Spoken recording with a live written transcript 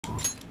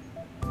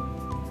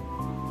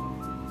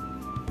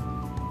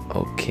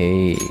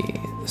Okay,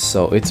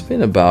 so it's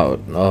been about,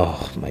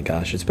 oh my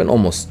gosh, it's been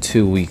almost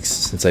 2 weeks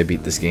since I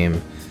beat this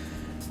game.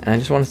 And I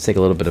just wanted to take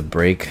a little bit of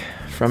break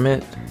from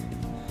it.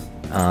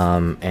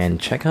 And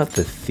check out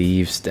the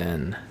Thieves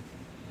Den.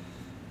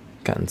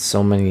 Gotten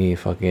so many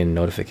fucking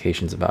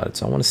notifications about it,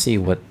 so I want to see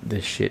what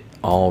this shit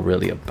all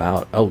really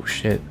about. Oh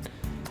shit.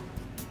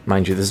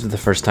 Mind you, this is the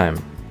first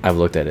time I've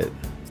looked at it.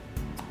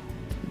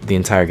 The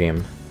entire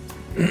game.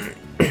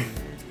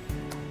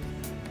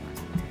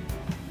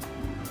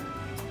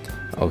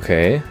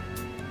 Okay.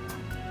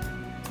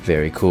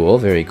 Very cool,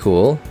 very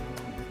cool.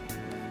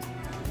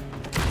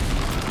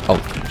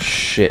 Oh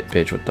shit,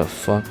 bitch, what the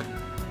fuck?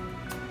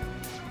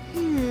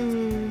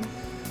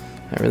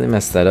 I really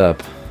messed that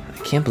up. I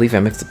can't believe I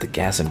mixed up the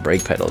gas and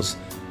brake pedals.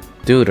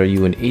 Dude, are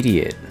you an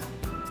idiot?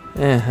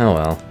 Oh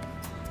well.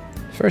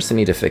 First I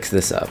need to fix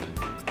this up.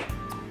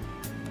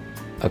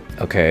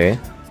 Okay.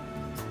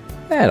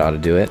 That ought to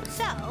do it.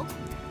 So?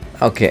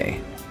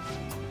 Okay.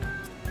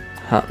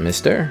 Huh,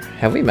 mister?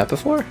 Have we met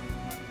before?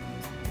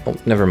 Oh,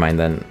 never mind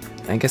then.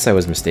 I guess I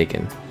was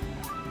mistaken.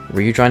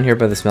 Were you drawn here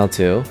by the smell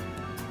too?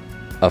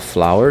 Of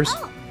flowers?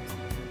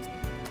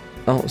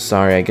 Oh,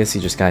 sorry, I guess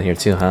you just got here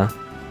too, huh?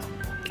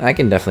 I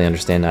can definitely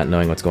understand not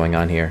knowing what's going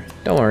on here.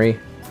 Don't worry.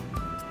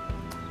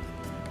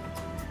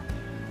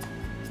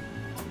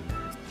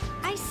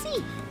 I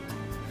see.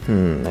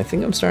 I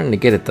think I'm starting to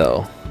get it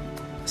though.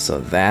 So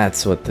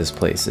that's what this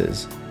place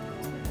is.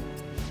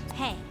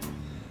 Hey.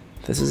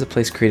 This is a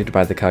place created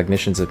by the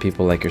cognitions of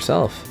people like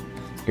yourself.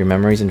 Your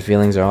memories and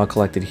feelings are all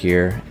collected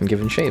here and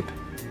given shape.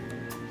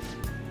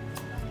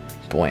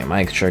 Boy, am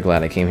I sure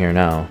glad I came here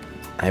now.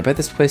 I bet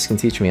this place can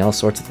teach me all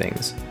sorts of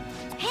things.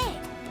 Hey.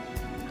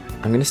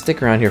 I'm gonna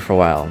stick around here for a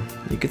while.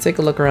 You could take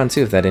a look around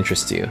too if that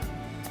interests you.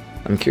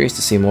 I'm curious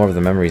to see more of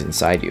the memories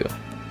inside you.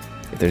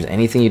 If there's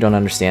anything you don't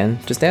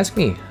understand, just ask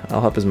me.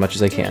 I'll help as much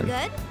as I can.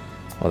 Good?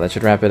 Well, that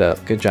should wrap it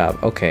up. Good job.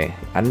 Okay,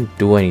 I didn't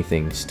do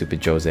anything,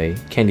 stupid Jose.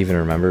 Can't even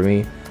remember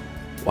me.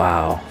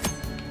 Wow.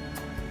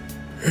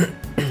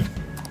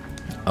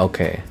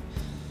 Okay.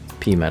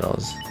 P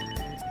metals.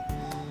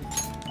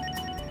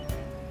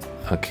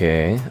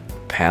 Okay.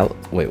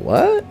 Wait,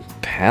 what?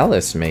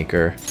 Palace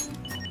maker.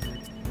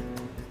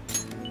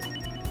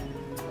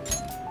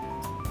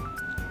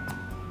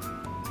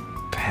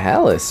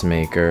 Palace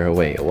maker.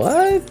 Wait,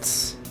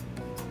 what?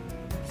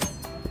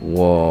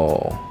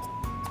 Whoa.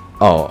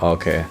 Oh,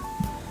 okay.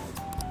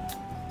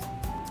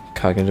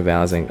 Cognitive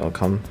balancing. Oh,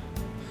 come.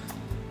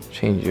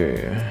 Change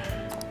your.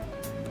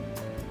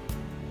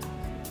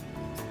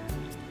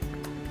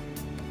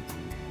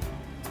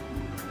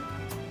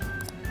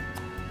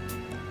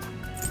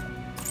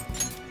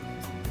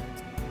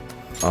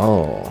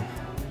 Oh.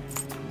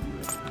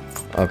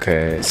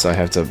 Okay, so I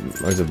have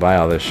to buy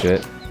all this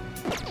shit.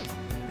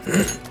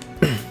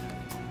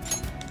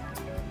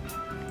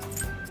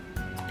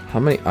 How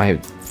many? I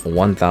have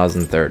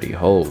 1,030.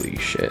 Holy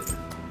shit.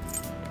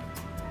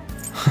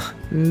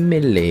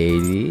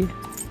 Milady.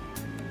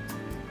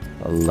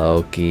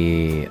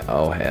 Loki.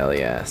 Oh, hell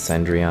yeah.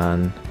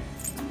 Cendrillon.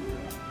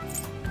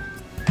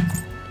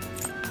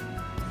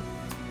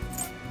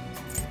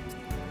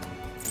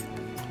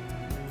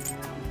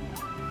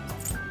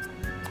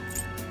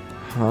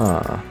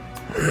 Huh.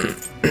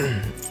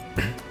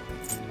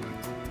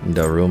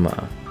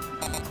 Daruma.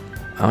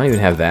 I don't even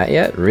have that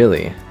yet?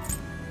 Really?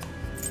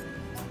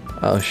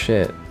 Oh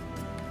shit.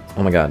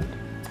 Oh my god.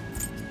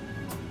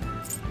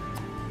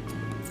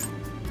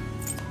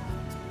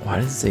 Why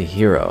does it say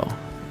hero?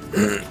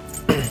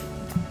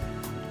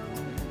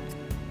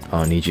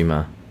 Oh,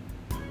 Nijima.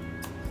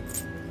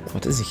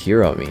 What does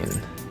hero mean?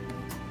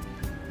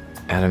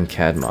 Adam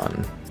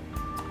Cadmon.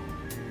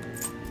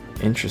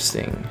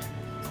 Interesting.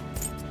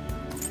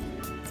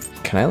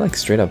 Can I like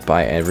straight up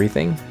buy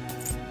everything?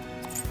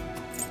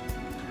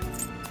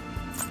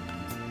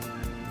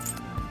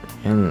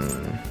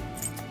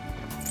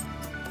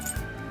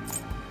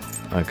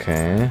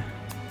 Okay.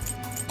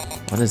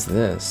 What is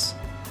this?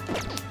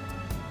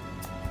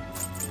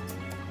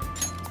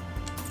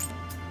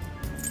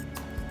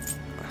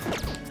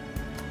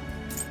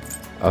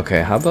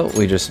 Okay, how about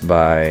we just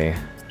buy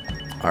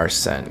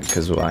Arsene,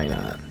 because why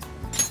not?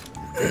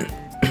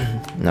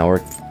 Now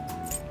we're...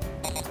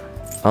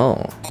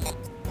 Oh.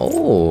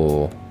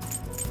 Oh.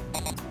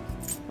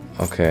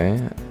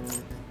 Okay.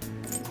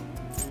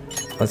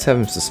 Let's have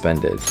him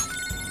suspended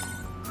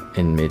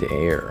in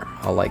mid-air.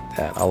 I like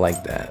that. I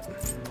like that.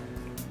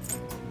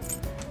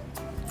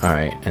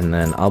 Alright, and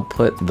then I'll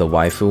put the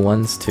waifu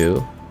ones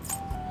too.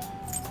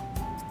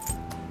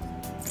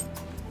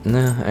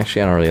 Nah,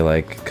 actually I don't really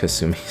like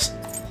Kasumi's.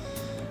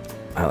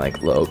 I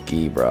like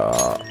Loki,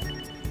 bro.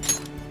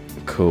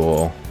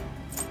 Cool.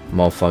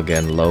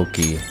 Motherfucking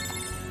Loki.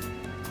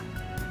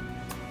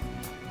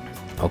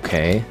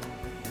 Okay.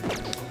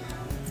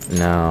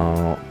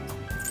 Now...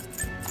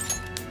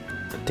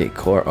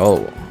 Decor.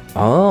 Oh.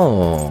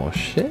 Oh,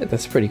 shit.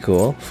 That's pretty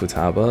cool.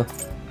 Futaba.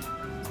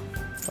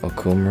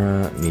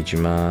 Okumura.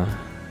 Nijima.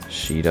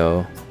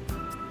 Shido.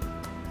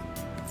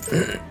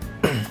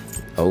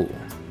 Oh.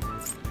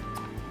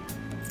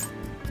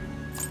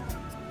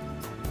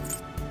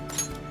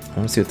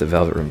 want to see what the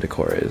Velvet Room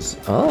decor is.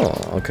 Oh,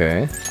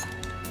 okay.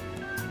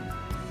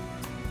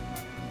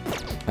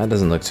 That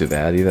doesn't look too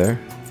bad either.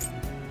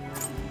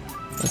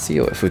 Let's see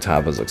what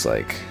Futaba's looks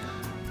like.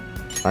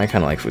 I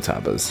kind of like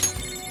Futaba's.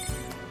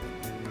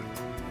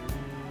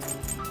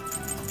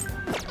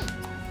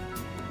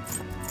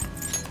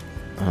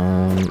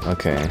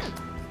 Okay.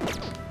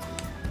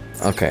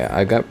 Okay,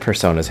 I got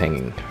personas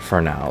hanging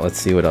for now. Let's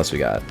see what else we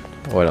got.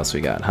 What else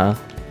we got, huh?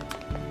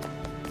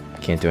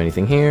 Can't do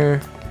anything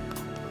here.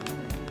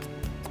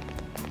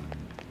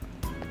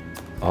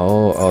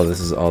 Oh,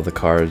 this is all the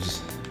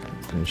cards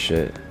and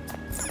shit.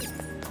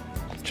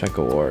 Check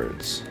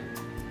awards.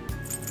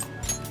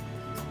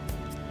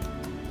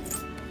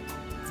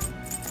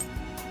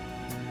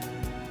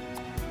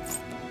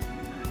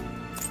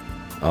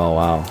 Oh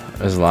wow,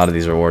 there's a lot of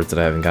these rewards that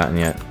I haven't gotten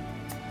yet.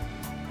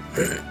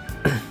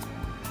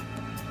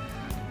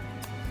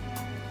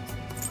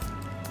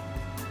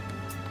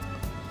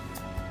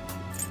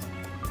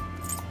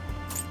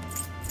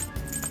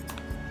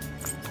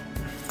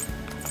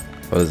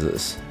 What is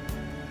this?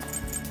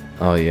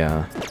 Oh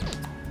yeah.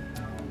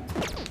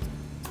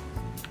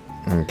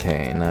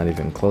 Okay, not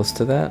even close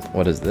to that.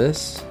 What is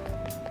this?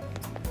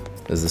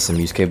 Is this some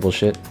use cable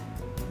shit?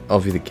 Oh,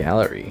 view the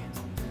gallery.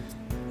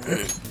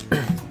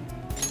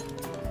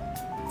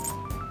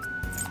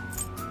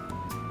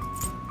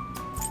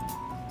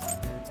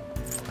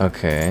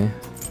 Okay.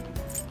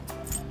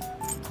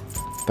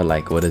 But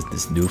like, what does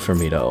this do for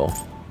me though?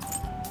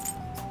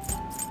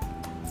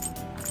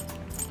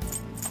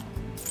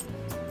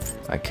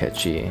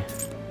 Akechi.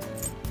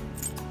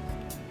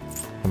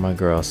 Oh, my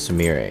girl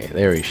Sumire.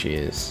 There she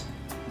is.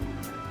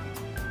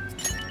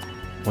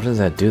 What does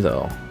that do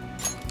though?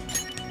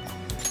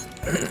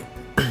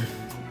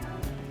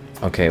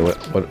 Okay,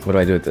 what do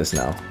I do with this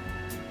now?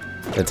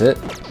 That's it?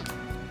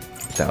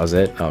 That was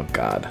it? Oh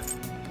god.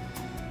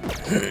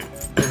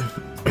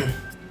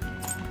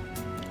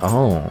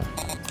 Oh.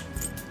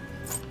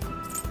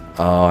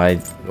 Oh,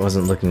 I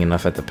wasn't looking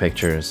enough at the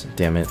pictures.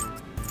 Damn it.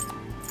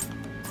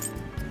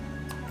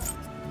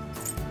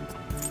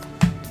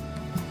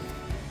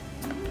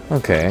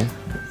 Okay.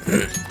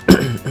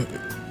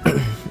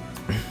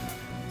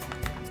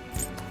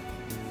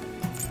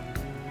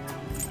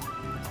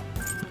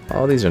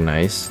 Oh, these are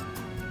nice.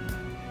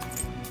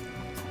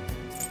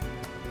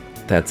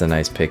 That's a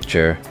nice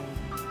picture.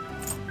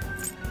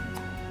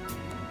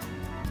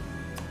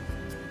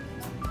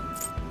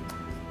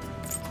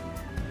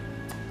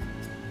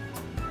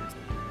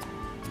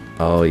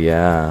 Oh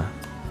yeah.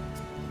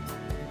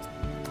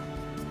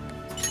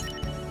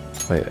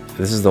 Wait,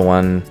 this is the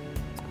one.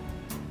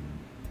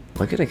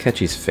 Look at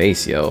Akechi's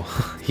face, yo.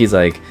 He's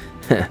like,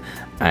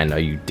 I know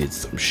you did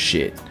some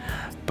shit,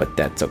 but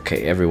that's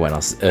okay. Everyone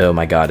else. Oh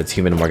my god, it's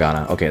Human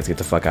Morgana. Okay, let's get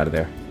the fuck out of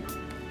there.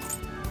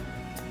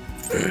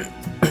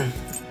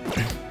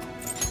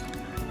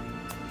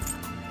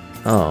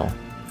 Oh.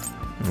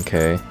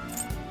 Okay.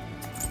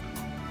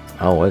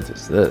 Oh, what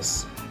is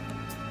this?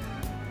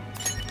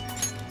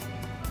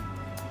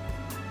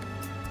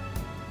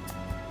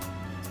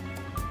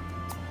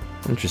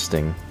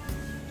 Interesting.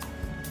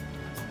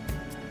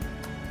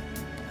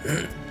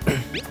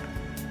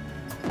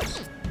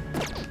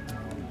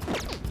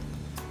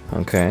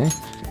 Okay.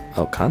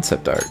 Oh,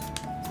 concept art.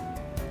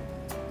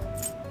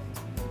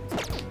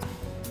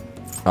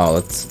 Oh,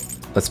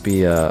 let's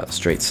be a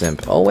straight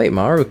simp. Oh wait,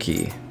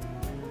 Maruki.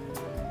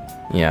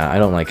 Yeah, I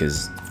don't like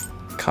his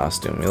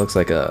costume. He looks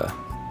like a...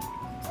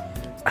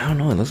 I don't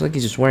know, it looks like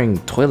he's just wearing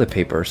toilet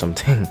paper or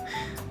something.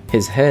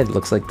 His head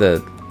looks like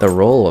the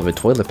roll of a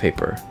toilet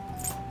paper.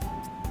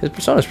 His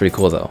persona's pretty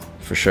cool though,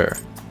 for sure.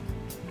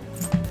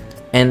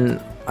 And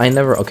I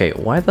never... Okay,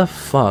 why the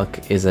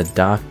fuck is a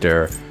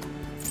doctor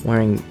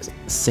wearing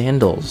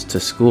sandals to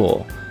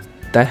school?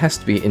 That has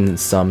to be in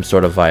some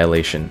sort of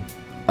violation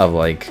of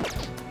like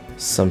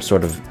some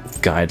sort of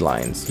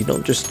guidelines. You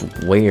don't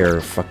just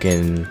wear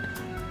fucking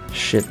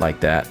shit like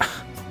that.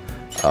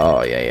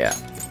 Oh yeah,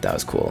 that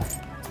was cool.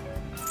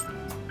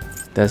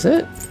 That's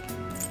it?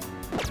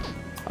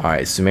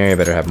 Alright, Sumire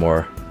better have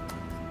more.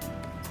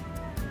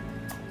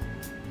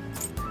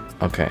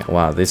 Okay,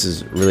 wow, this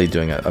is really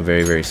doing a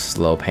very, very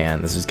slow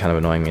pan. This is kind of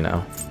annoying me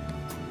now.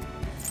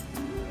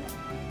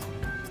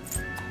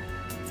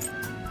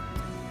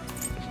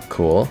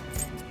 Cool.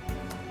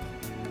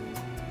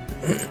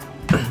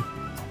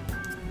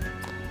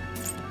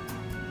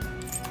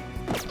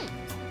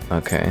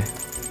 Okay.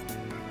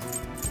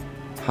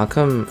 How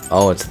come...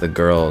 Oh, it's the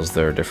girls.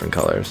 They're different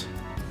colors.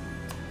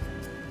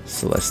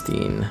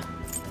 Celestine.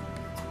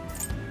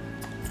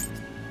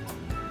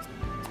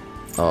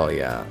 Oh,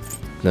 yeah.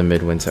 The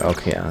midwinter.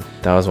 Okay, yeah.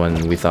 That was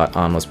when we thought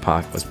An was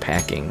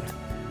packing.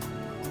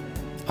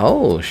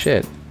 Oh,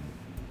 shit.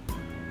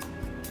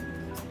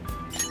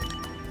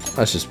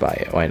 Let's just buy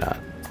it. Why not?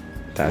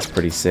 That's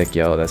pretty sick,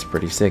 yo. That's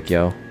pretty sick,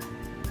 yo.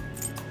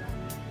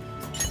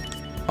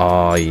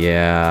 Oh,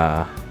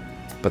 yeah.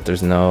 But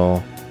there's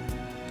no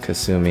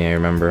Kasumi, I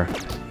remember.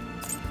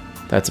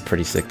 That's a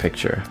pretty sick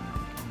picture.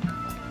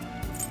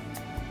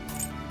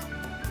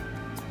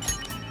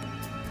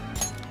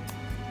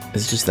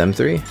 Is it just them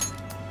three?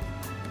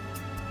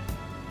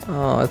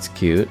 Oh, that's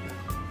cute.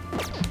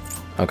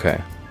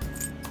 Okay.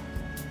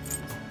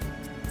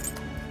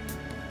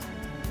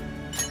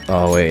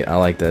 Oh wait, I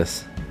like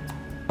this.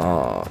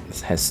 Oh,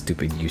 this has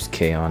stupid use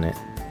K on it.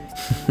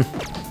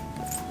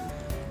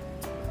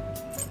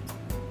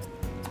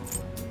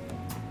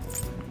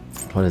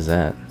 What is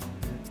that?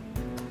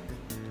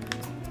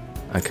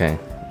 Okay.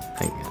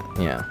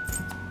 Yeah.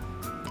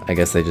 I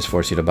guess they just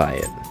force you to buy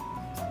it.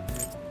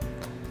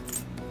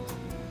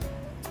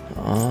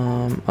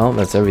 Oh,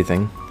 that's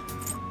everything.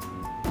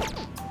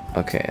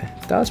 Okay,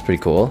 that was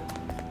pretty cool.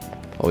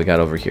 What we got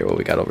over here? What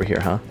we got over here,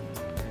 huh?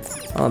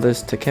 Oh,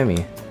 there's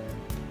Takemi.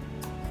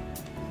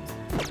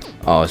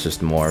 Oh, it's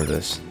just more of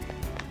this.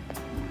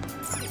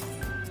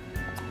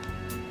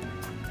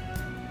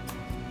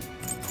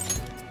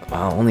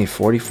 Wow, only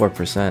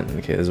 44%.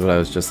 Okay, this is what I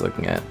was just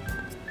looking at.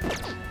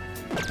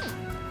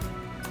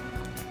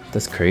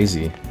 That's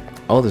crazy.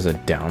 Oh, there's a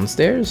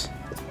downstairs?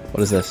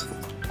 What is this?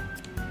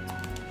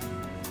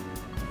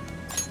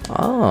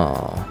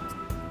 Oh.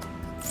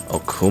 Oh,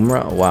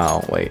 Kumra?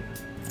 Wow, wait.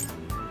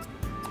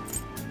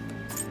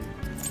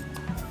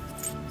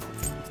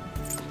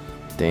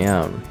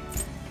 Damn.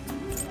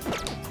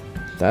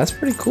 That's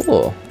pretty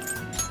cool.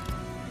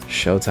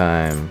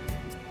 Showtime.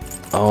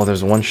 Oh,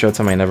 there's one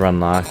Showtime I never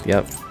unlocked.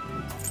 Yep.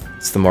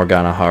 It's the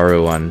Morgana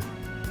Haru one.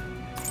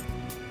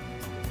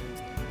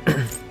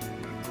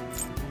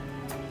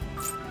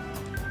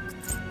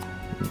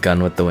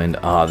 Gun with the Wind.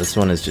 Oh, this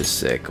one is just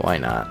sick. Why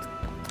not?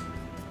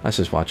 Let's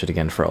just watch it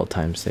again for old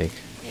time's sake.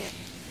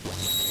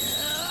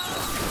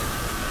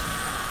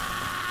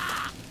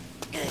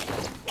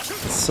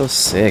 It's so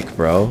sick,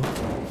 bro.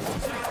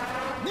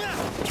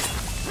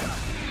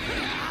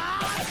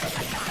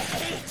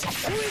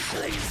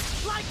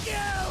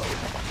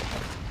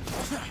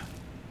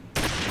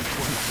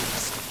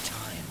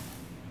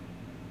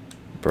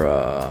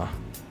 Bruh.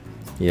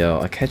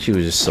 Yo, Akechi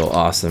was just so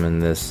awesome in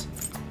this.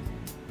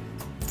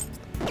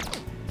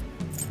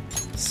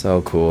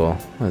 So cool.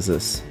 What is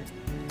this?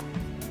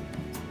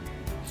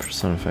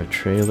 Persona 5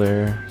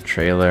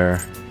 trailer.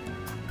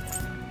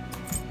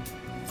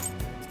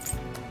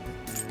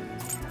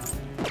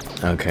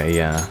 Okay,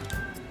 yeah.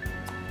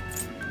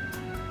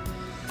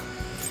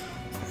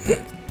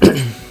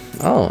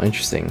 Oh,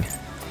 interesting.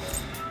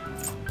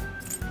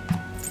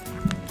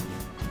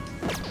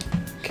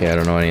 Okay, I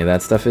don't know what any of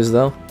that stuff is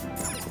though.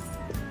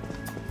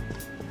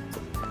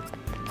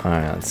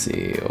 Alright, let's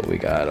see what we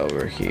got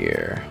over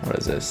here. What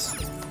is this?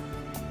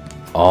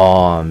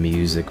 Oh,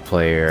 music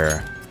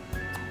player.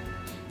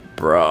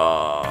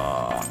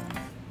 Bruh.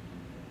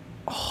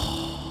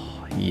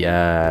 Oh,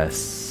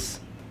 yes.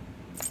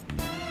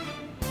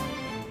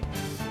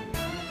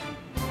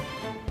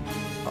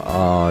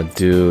 Oh,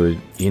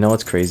 dude. You know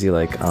what's crazy?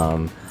 Like,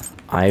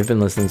 I've been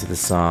listening to this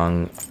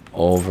song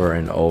over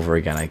and over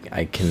again.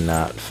 I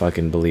cannot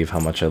fucking believe how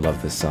much I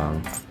love this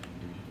song.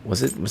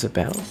 Was it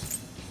Battle?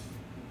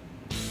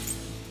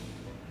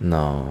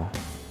 No.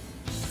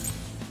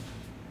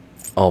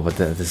 Oh, but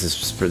this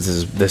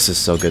is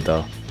so good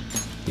though.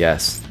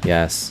 Yes,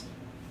 yes.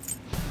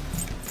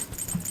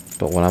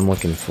 But what I'm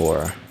looking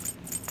for,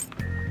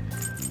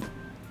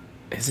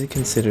 is it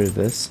considered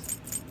this?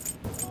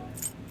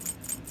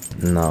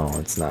 No,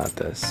 it's not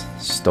this.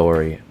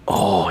 Story.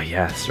 Oh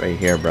yes, right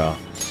here, bro.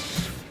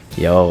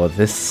 Yo,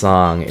 this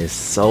song is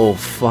so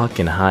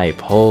fucking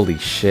hype. Holy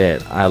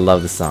shit, I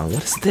love this song.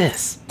 What is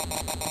this?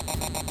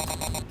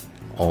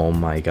 Oh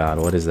my god,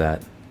 what is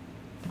that?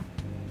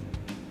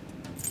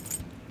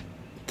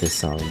 This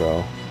song,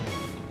 bro.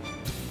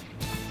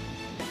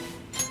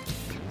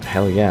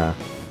 Hell yeah.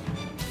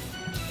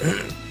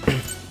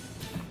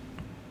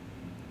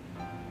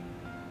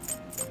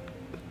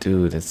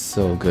 Dude, it's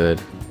so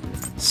good.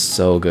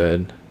 So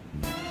good.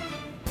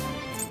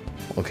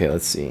 Okay,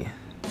 let's see.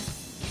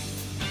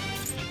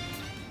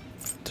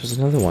 There's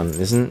another one,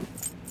 isn't...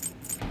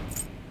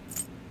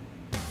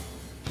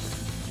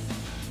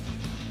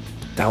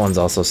 That one's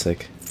also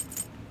sick.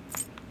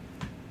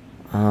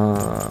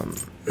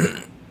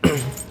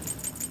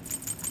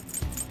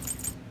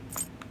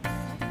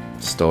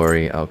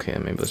 Story. Okay,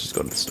 maybe let's just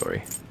go to the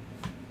story.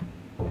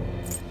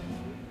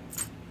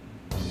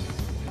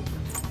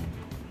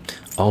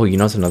 Oh, you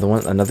know what's another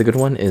one? Another good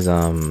one is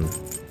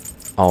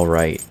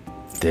Alright.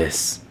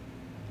 This.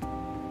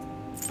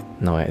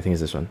 No, wait, I think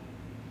it's this one.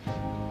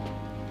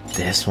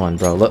 This one,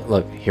 bro.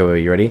 Look. Here,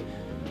 you ready?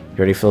 You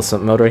ready for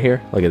simp mode right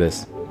here? Look at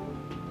this.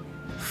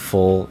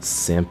 Full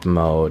simp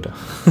mode.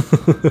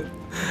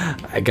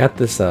 I got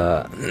this,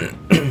 I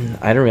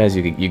didn't realize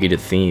you get a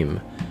theme.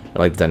 Or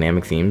like the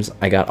dynamic themes.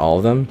 I got all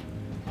of them.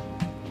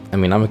 I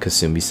mean, I'm a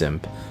Kasumi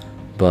simp.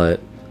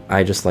 But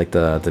I just like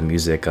the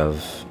music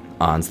of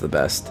On's the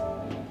best.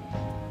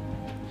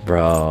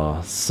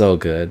 Bro, so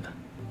good.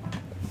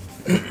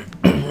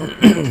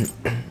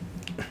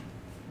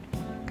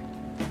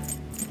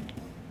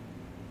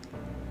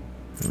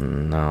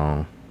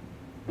 No.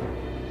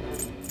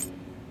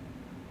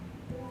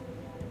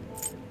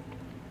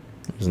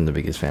 I wasn't the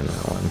biggest fan of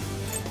that one.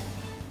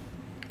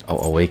 Oh,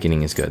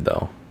 Awakening is good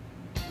though.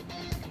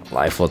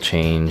 Life Will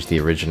Change, the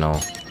original.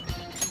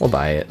 We'll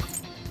buy it.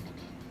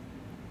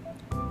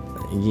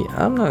 Yeah,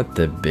 I'm not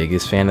the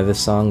biggest fan of this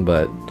song,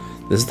 but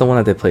this is the one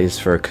that they plays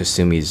for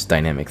Kasumi's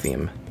dynamic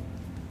theme.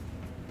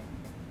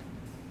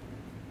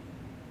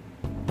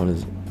 What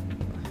is...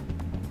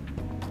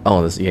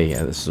 Oh, this...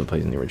 Yeah, this is what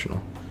plays in the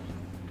original.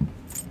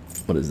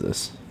 What is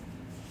this?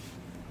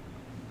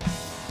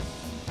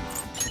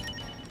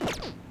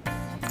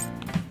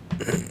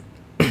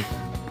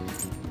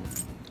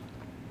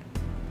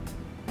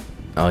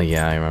 Oh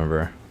yeah, I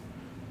remember.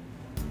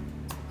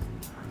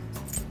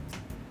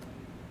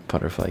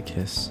 Butterfly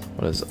Kiss.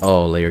 What is...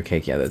 Oh, Layer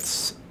Cake. Yeah,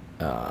 that's...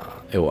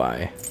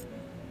 Iwai.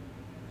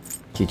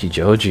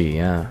 Kichijoji,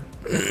 yeah.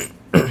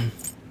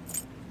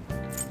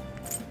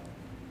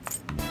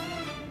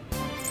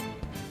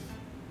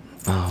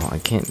 Oh, I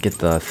can't get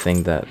the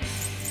thing that...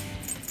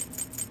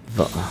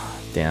 The...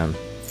 damn.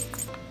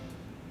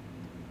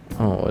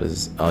 Oh, what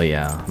is... Oh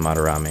yeah,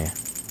 Madarame.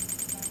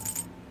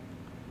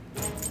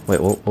 Wait,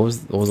 what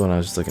was the one I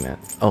was just looking at?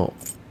 Oh.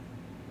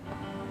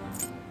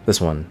 This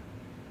one.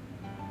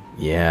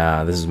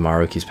 Yeah, this is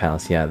Maruki's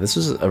Palace. Yeah, this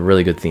is a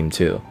really good theme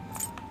too.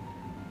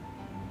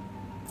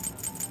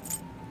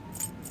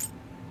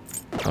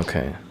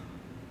 Okay.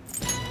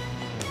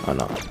 Oh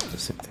no, it's the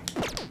same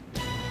thing.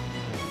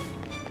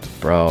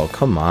 Bro,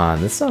 come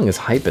on. This song is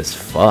hype as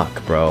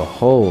fuck, bro.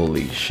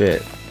 Holy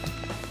shit.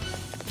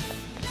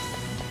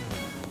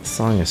 This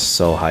song is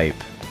so hype.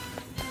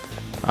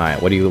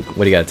 Alright, what do you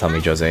gotta tell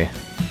me, Jose?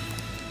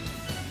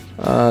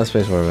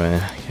 Space War,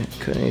 man.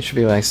 It should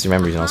be able to access your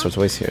memories in all sorts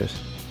of ways here.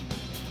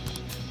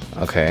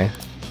 Okay.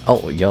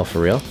 Oh, yo, for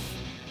real?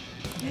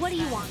 What do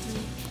you want?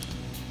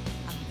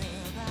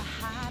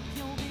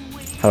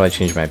 How do I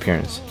change my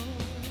appearance?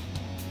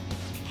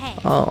 Hey.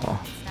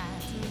 Oh.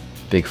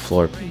 Big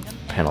floor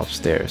panel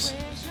upstairs.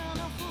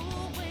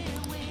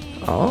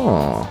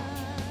 Oh.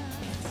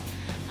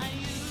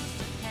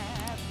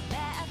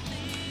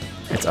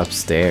 It's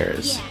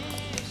upstairs.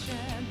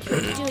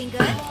 Yeah. Doing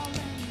good?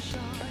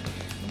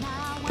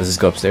 Does this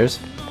go upstairs?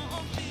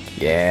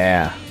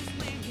 Yeah.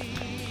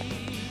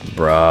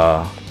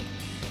 Bruh.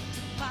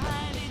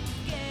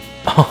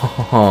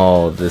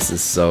 Oh, this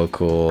is so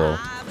cool.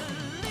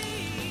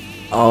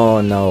 Oh,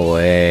 no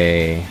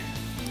way.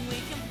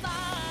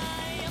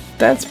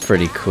 That's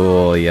pretty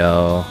cool,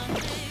 yo.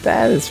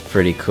 That is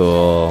pretty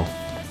cool.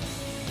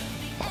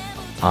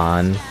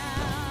 On.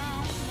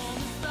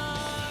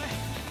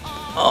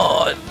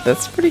 Oh,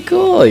 that's pretty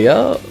cool,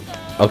 yo.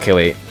 Okay,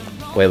 wait.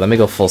 Wait, let me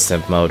go full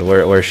simp mode.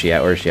 Where is she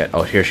at? Where is she at?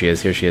 Oh, here she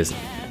is. Here she is.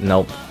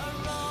 Nope.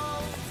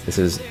 This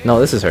is...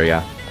 No, this is her,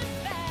 yeah.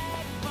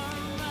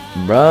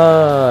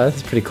 Bruh, this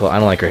is pretty cool. I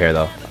don't like her hair,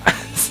 though.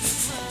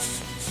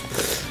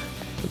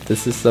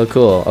 This is so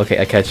cool.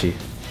 Okay, Akechi.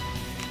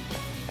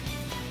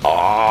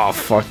 Oh,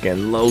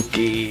 fucking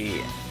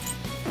Loki.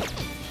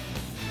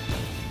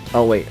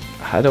 Oh, wait.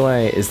 How do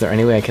I... Is there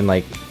any way I can,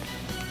 like...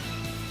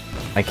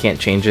 I can't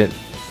change it?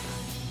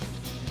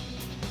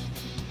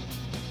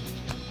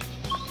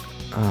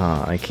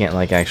 Oh, I can't,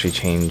 like, actually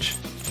change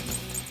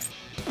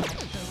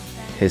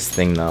his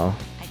thing, though.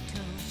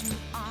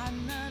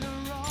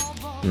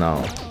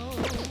 No.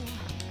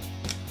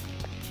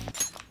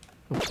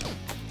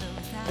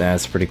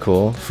 That's pretty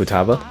cool.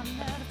 Futaba.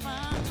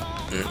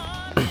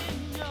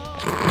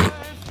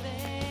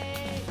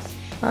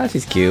 Ah,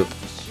 she's cute.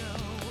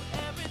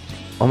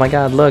 Oh my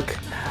god, look!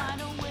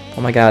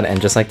 Oh my god, and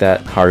just like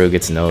that, Haru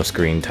gets no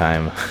screen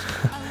time.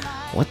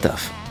 What the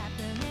f...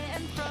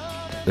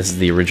 This is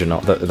the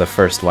original, the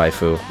first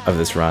waifu of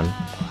this run.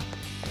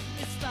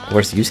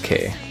 Where's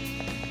Yusuke?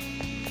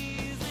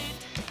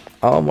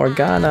 Oh,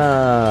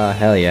 Morgana!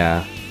 Hell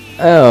yeah.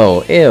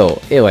 Oh, ew,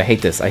 ew, I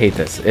hate this,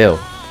 ew.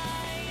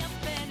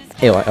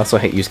 Ew, I also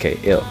hate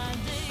Yusuke, ew.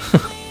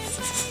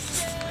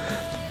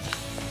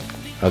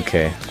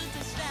 Okay.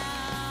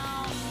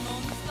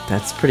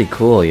 That's pretty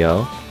cool,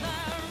 yo.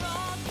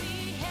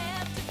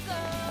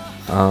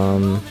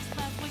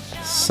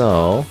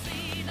 So...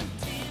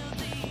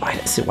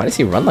 Why does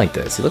he run like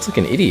this? He looks like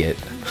an idiot.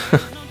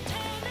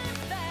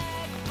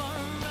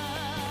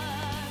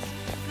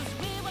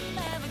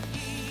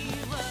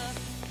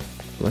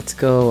 Let's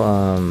go,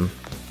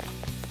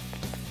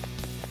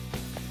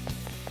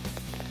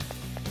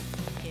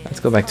 let's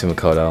go back to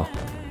Makoto.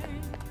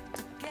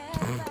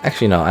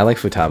 Actually, no, I like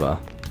Futaba.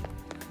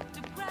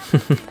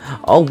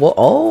 Oh, well,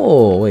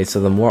 oh, wait, so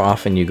the more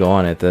often you go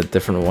on it, the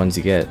different ones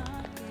you get.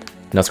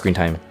 No screen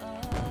time.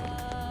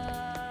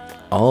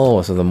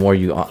 Oh, so the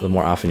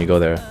more often you go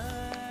there.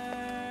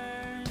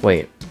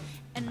 Wait,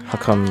 how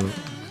come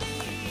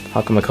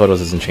Makoto's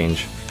doesn't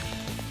change?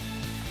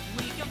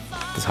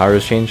 Does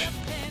Haru's change?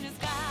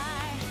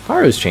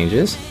 Haru's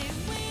changes.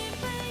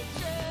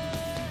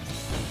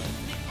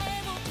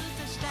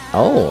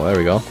 Oh, there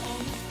we go.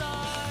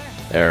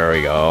 There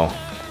we go.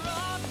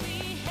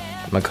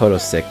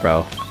 Makoto's sick,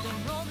 bro.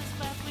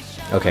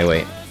 Okay,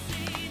 wait.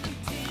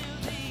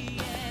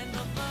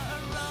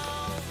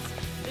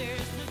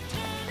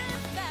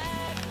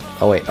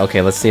 Oh wait,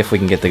 okay, let's see if we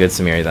can get the good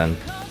Samiri then.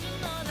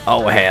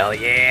 Oh hell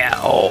yeah!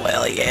 Oh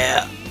hell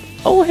yeah!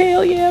 Oh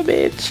hell yeah,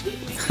 bitch!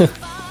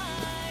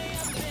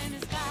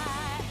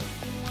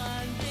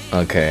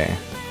 Okay.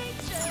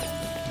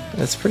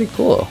 That's pretty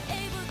cool.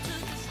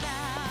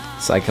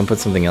 So I can put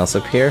something else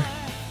up here.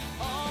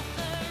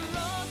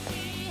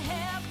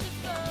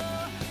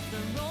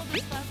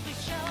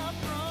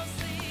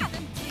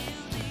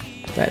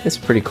 That is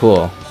pretty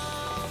cool.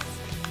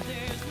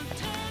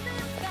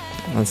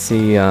 Let's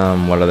see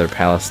what other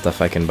palace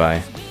stuff I can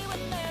buy.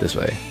 This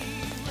way.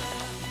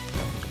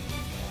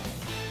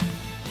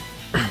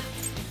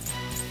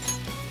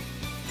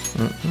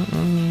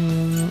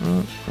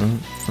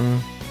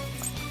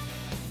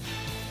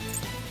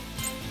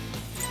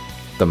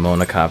 The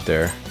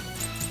monocopter.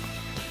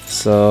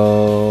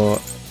 So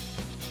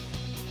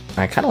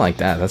I kind of like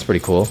that. That's pretty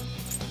cool.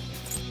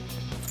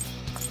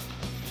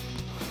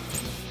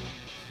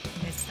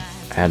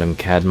 Adam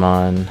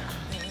Cadmon.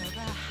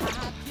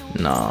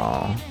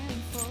 No.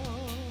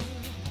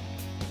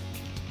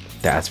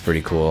 That's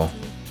pretty cool.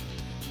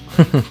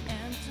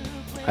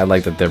 I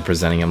like that they're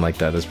presenting him like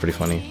that. That's pretty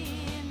funny.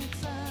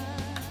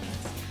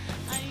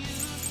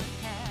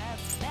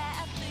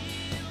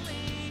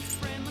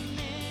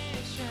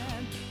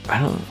 I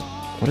don't...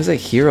 What does a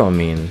hero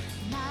mean?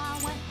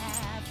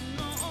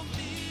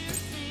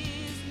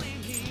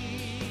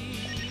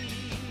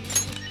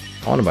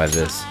 I want to buy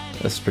this.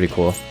 This is pretty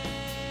cool.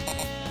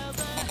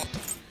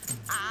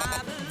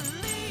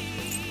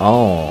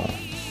 Oh.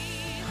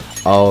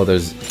 Oh,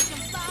 there's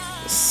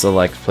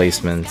select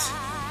placements.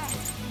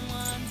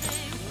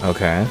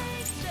 Okay.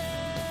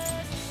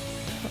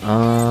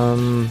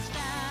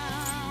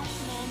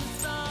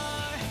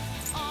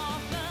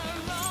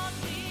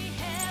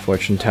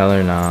 Fortune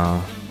teller,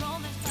 nah.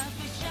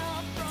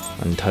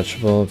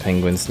 Untouchable,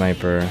 penguin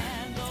sniper,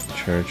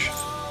 church.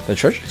 The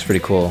church looks pretty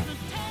cool.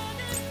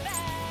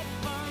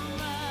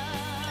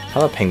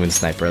 How about penguin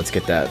sniper? Let's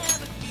get that.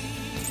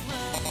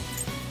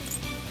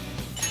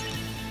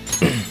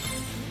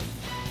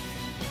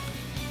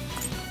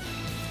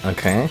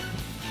 Okay.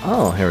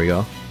 Oh, here we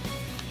go.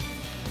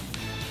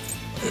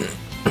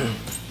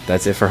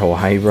 That's it for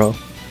Hawaii, bro.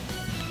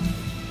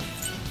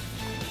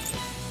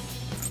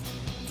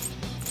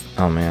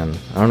 Oh man,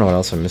 I don't know what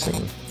else I'm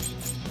missing.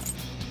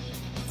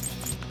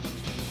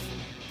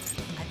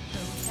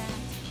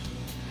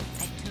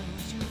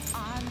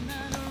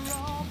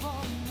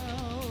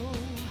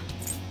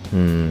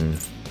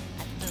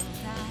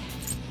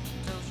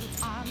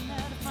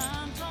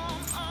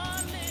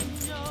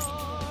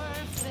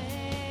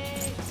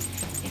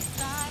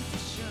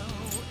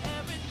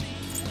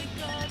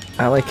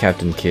 I like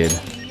Captain Kidd.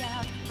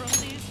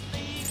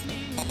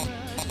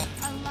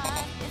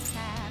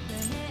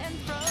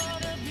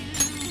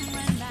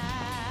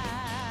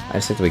 I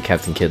just like the way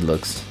Captain Kidd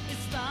looks.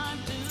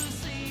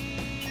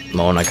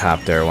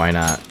 Monocopter, why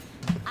not?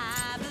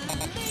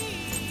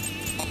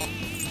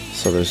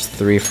 So there's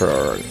 3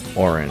 for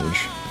orange.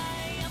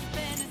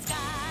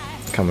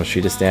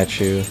 Kamoshida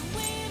statue.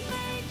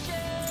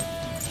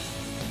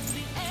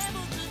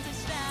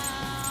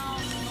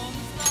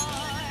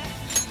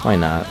 Why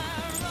not?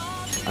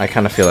 I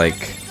kind of feel like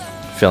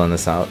filling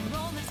this out.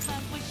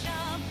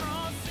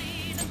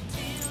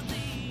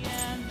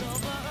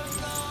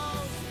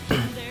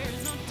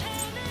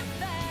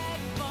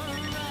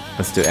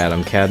 Let's do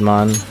Adam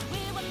Cadmon.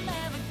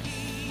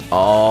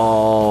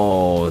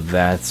 Oh,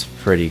 that's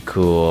pretty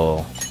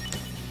cool.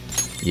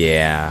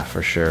 Yeah,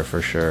 for sure,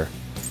 for sure.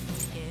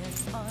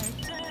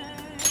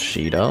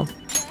 Shido.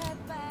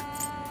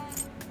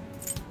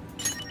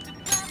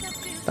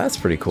 That's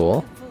pretty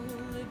cool.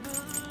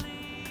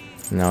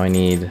 Now I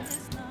need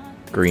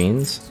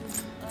greens.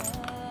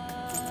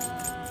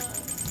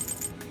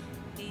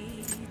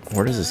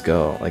 Where does this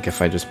go? Like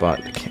if I just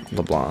bought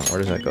LeBlanc, where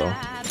does that go?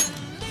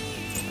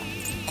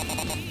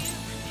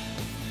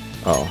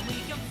 Oh.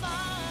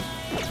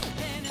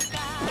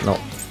 Nope.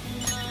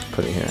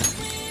 Put it here.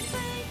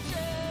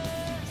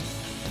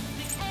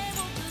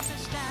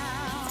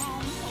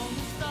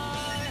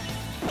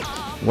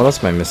 What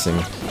else am I missing?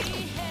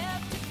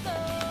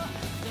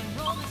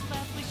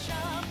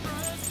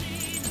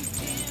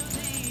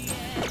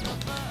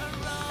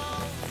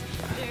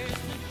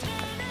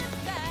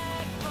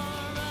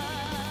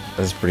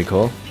 This is pretty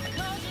cool.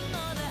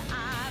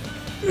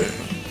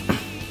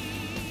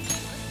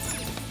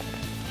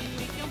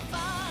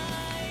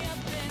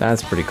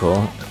 That's pretty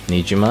cool.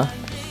 Nijima.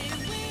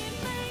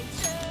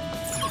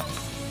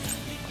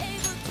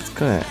 That's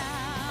good.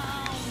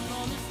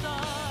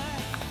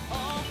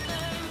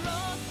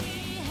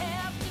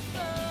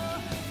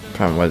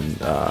 Probably what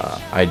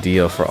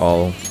ideal for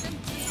all.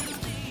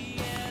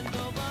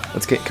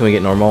 Let's get. Can we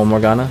get normal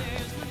Morgana?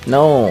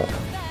 No.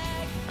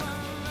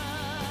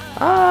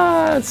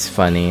 Ah, that's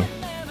funny.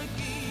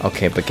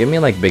 Okay, but give me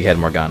like Big Head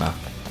Morgana.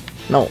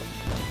 No.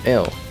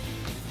 Ew.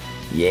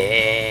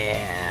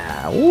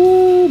 Yeah.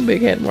 Woo,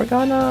 Big Head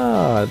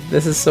Morgana.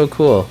 This is so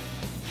cool.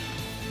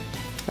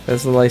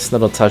 There's a nice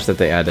little touch that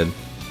they added.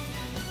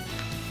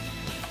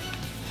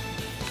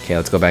 Okay,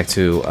 let's go back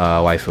to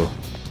waifu.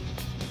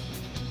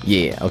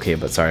 Yeah, okay,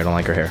 but sorry, I don't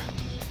like her hair.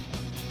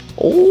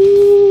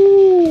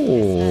 Oh,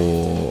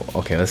 Oh,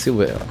 okay. Let's see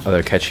what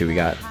other catchy we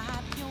got.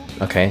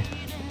 Okay,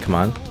 come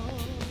on.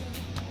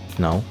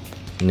 No,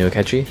 new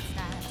catchy.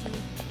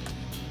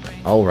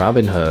 Oh,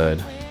 Robin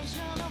Hood.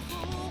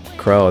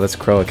 Crow. That's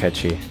Crow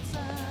Akechi.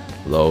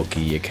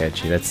 Loki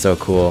Akechi. That's so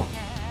cool.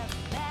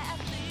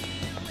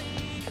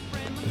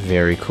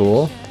 Very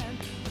cool.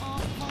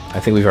 I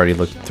think we've already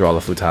looked through all the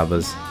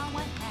Futabas.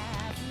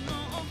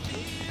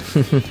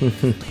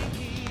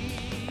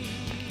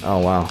 Oh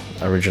wow,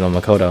 original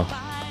Makoto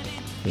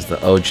is the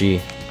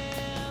OG.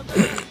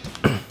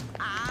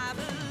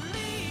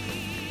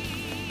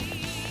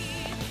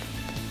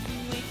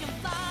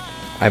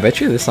 I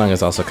bet you this song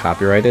is also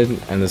copyrighted,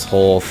 and this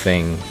whole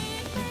thing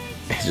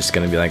is just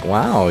gonna be like,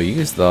 wow, you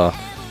used the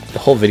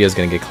whole video is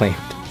gonna get claimed.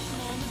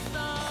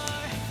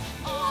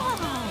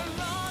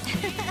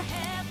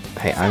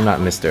 Hey, I'm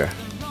not Mister.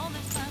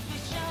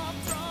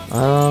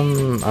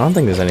 I don't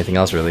think there's anything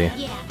else really.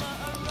 Yeah.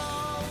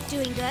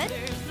 Doing good?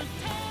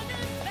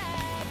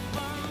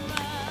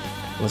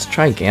 Let's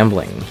try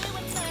gambling.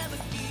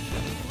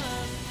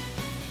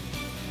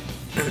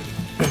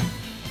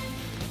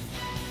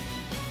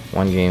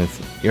 One game.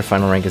 Your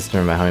final rank is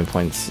determined by how many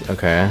points.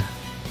 Okay.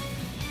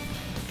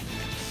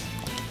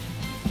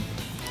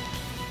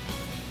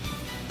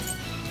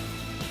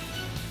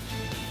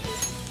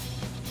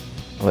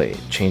 Wait,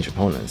 change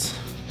opponents.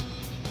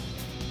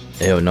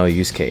 Ew, no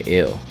use case.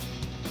 Ew.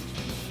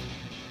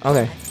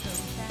 Okay.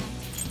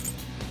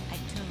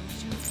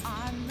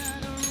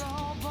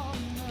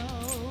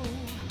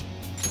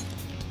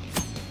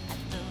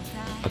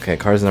 Okay,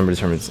 card's number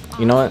determines.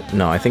 You know what?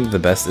 No, I think the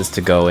best is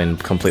to go in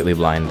completely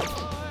blind.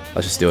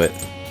 Let's just do it.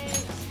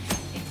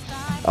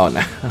 Oh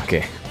no.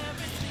 Okay.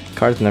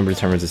 Card's number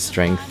determines its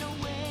strength.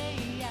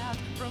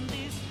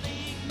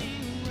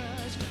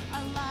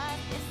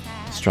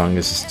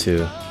 Strongest is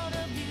 2.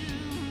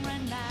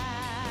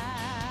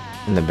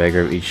 And the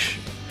beggar of each.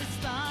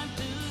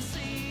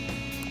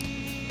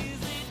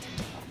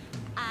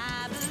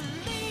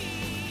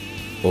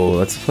 Oh,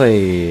 let's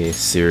play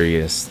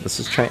serious. Let's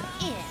just try.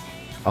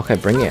 Okay,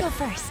 bring it. I'll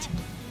go first.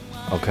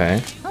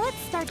 Okay. Let's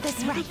start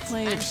this right.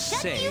 Play it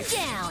Shut you safe.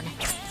 down.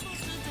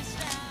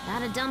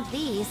 Gotta dump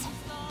these.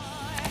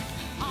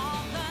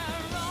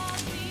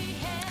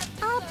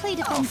 I'll play I'll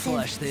defensive.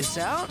 flush this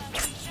out.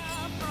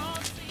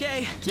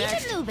 Okay, Keep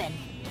next. it moving.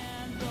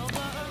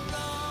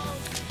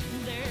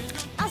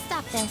 I'll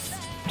stop this.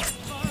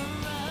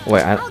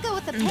 Wait, I'll go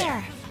with the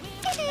pair.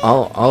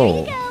 Oh, There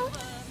you oh. go.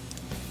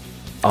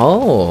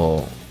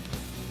 Oh.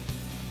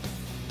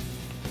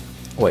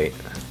 Wait.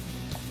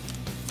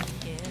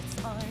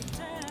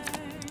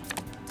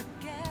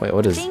 Wait,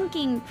 what is...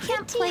 Thinking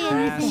can't play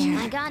anything.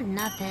 I got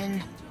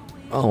nothing.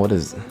 Oh, what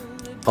is...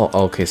 Oh,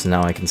 okay, so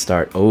now I can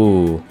start.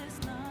 Oh.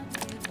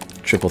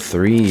 Triple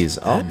threes.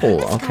 Oh,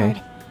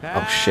 okay.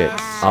 Oh, shit.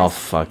 Oh,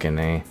 fucking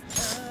A.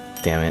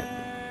 Damn it.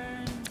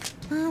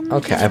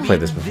 Okay, I played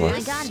this before.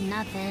 I got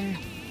nothing.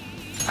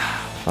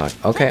 Fuck.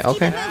 Okay, Let's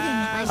keep it okay. moving.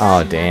 I Oh,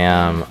 got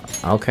damn.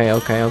 Okay,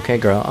 okay, okay,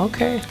 girl.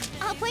 Okay.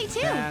 nothing. I'll play too.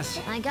 Pass.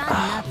 I got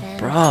nothing.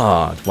 Bro.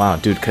 Wow,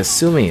 dude,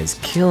 Kasumi is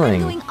I'm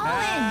killing. going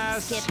all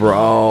in. Skip.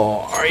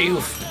 Bro, are you...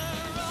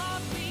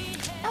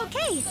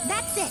 Okay,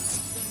 that's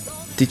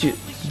it. Did you...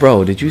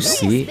 Bro, did you Three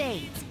of see...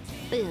 spades.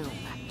 Boom.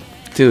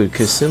 Dude,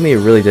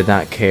 Kasumi really did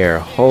not care.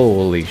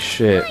 Holy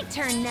shit. My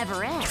turn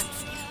never ends.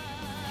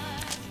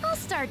 I'll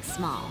start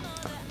small.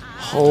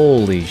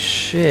 Holy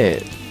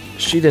shit.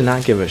 She did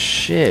not give a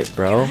shit,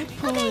 bro.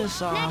 Pull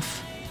this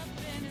off.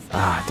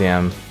 Ah,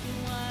 damn.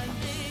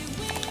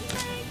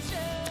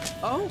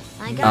 Oh,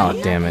 I got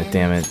Oh, damn it, nothing.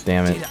 damn it,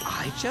 damn did it.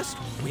 I just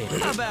win?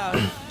 How about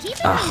Keep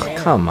it Ah, moving.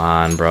 come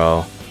on,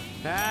 bro.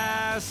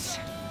 pass?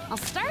 I'll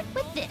start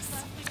with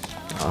this.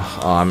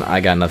 Oh, I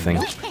got nothing.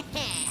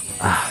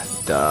 Ah,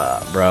 duh,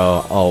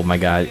 bro. Oh my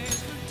god.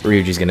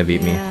 Ryuji's gonna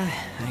beat me. Yeah,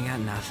 I got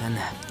nothing.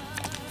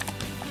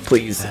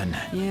 Please.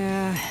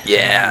 Yeah.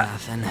 Yeah.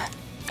 Nothing.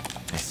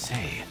 I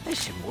say,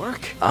 this should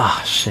work.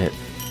 Ah, shit.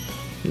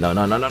 No,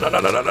 no, no, no, no, no,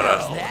 no, no, no,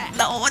 no. That.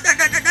 No, no,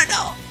 no, no, no,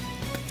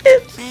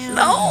 no.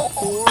 No.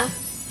 4.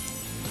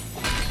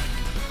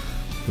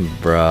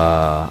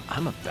 Bruh.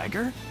 I'm a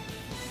beggar?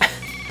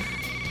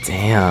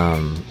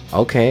 Damn.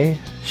 Okay.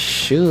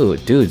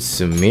 Shoot. Dude,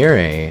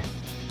 Sumire.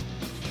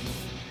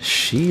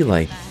 She,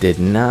 like, did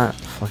not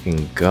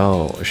fucking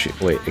go.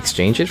 Wait,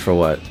 exchange it for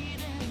what?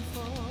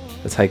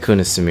 The Tycoon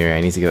is Sumire.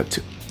 I need to give up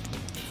 2.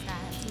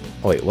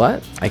 Oh, wait,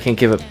 what? I can't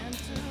give up...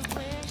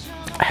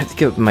 I have to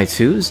give up my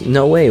 2s?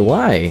 No way,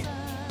 why?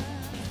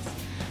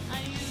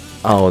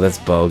 Oh, that's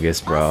bogus,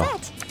 bro. All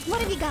set.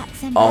 What have you got,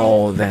 Senpai?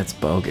 Oh, that's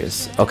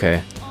bogus.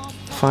 Okay.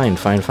 Fine,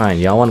 fine, fine.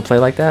 Y'all want to play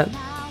like that?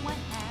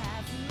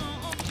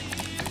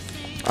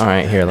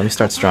 Alright, here, let me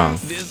start strong.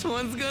 This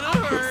one's gonna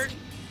hurt.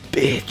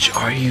 Bitch,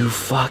 are you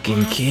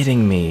fucking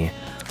kidding me?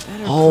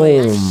 Better play Oh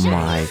it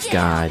my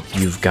god,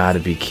 you've got to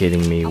be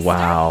kidding me. I'll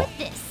Wow. start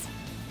with this.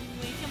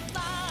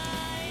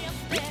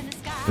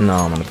 No,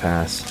 I'm gonna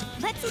pass.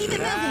 Let's keep it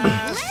moving.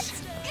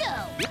 Let's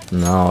go.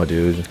 No,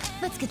 dude.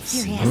 Let's get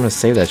serious. I'm gonna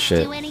save that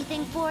shit. Do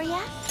anything for ya?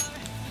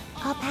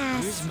 I'll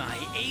pass. Here's my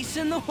ace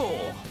in the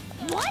hole.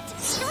 What?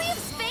 3 of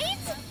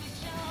spades?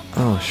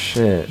 Oh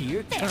shit.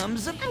 Here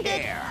comes a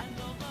pair.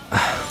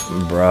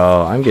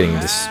 Bro, I'm getting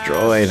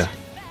destroyed.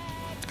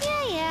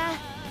 Yeah.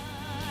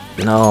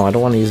 No, I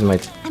don't want to use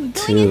my I'm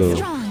going in 2.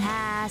 strong.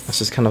 Pass. That's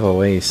just kind of a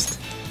waste.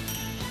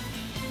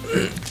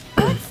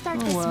 Let's start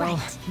this well.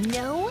 right.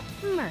 No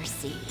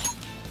mercy.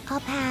 I'll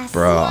pass.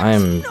 Bro,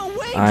 No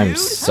way, I'm dude.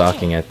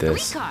 sucking at 3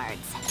 this. cards.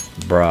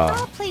 Bro.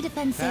 I'll play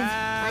defensive.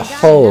 I got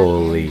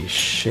Holy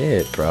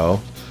shit, bro.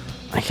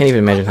 I can't even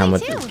imagine how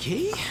much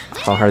Okay.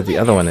 how hard the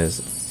other one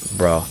is.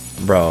 Bro.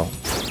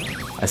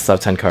 I still have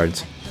 10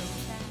 cards.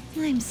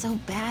 nothing. I'm so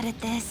bad at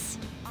this.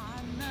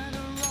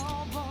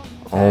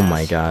 Oh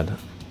my god.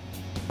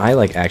 I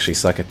like actually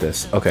suck at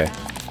this. Okay.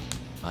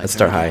 Let's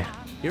start high.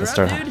 You're Let's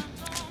up, start high.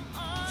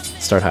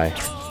 dude. Start high.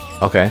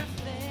 Okay.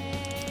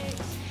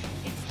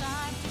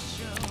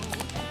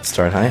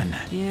 Start high.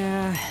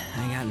 Yeah,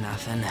 I got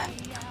nothing.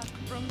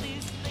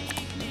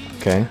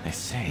 Okay. I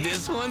say.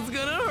 This one's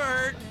gonna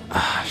hurt.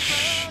 Ah,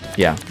 shh.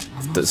 Yeah.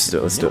 Let's do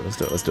it. Let's do it. Let's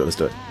do it. Let's do it. Let's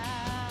do it.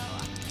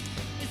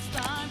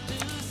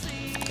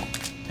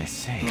 I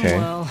say. Okay.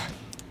 Well,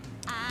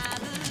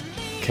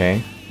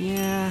 Okay.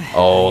 yeah.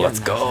 Oh, I got let's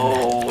nothing.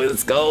 go.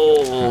 Let's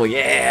go.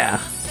 Yeah.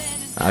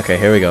 Okay,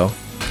 here we go.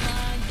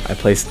 I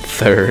placed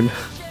 3rd.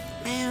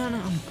 Man,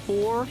 I'm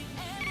 4.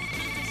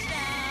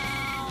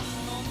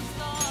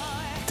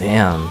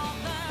 Damn.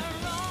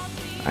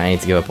 I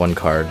need to give up 1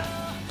 card.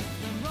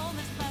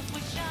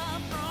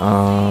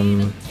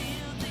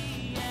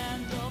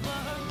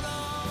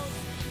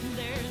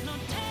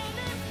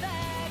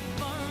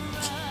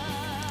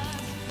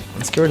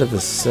 Let's get rid of the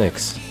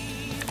 6.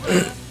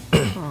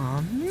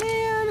 Aw,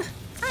 man.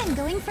 I'm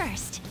going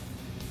first.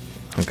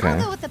 Okay.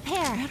 I'll go with a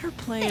pair. Better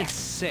play it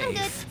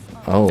safe.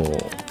 Oh,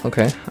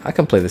 okay. I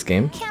can play this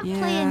game. Can't play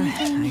Yeah,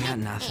 anything. I got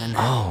nothing.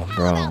 Oh, How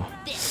bro.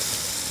 about this?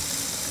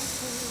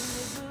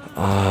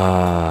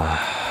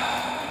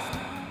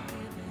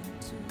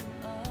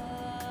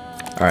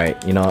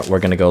 Alright, you know what? We're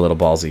gonna go a little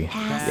ballsy.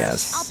 Pass.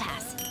 Yes. I'll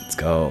pass. Let's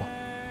go.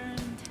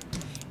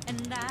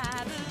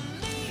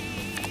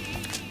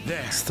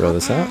 There. Let's throw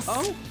this out.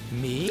 Oh,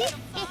 me?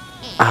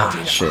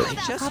 Ah, shit. I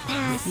just. I'll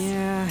pass.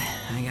 Yeah,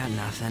 I got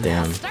nothing.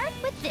 Damn. Start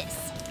with this.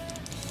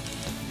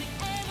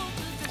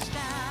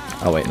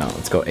 Oh, wait, no.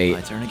 Let's go 8.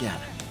 My turn again.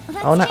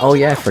 Let's Oh, no. change Oh, it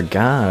yeah. I up.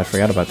 forgot. I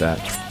forgot about that.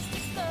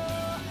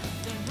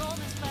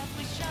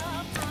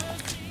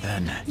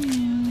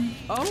 Then.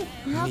 Oh,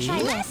 I'll me?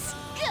 try this.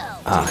 Go.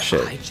 Ah, I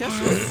shit.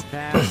 just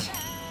pass.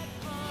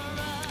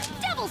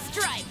 Double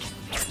strike.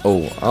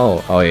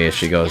 Oh, yeah.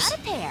 She goes. Got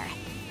a pair.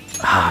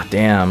 Ah,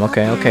 damn.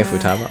 Okay,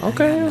 Futaba.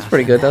 Okay, that's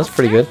pretty good. That was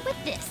pretty good.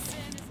 With this.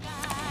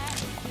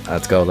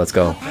 Let's go. Let's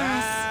go.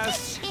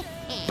 Pass.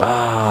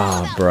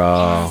 Ah,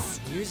 bro.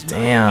 Here's my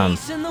Damn.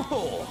 ace in the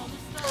hole.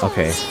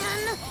 Okay.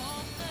 Man,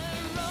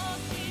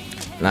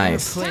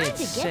 Nice. Play time it to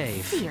get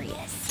safe.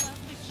 serious.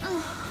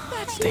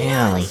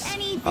 Damn.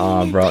 Anything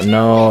Oh, you bro. do.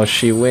 No,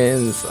 she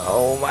wins.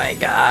 Oh my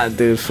god,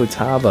 dude.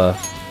 Futaba.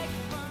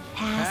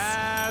 Pass.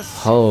 Pass.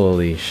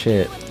 Holy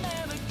shit.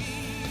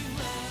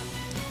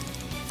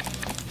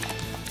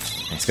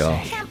 Let's go.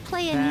 Can't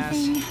play Pass.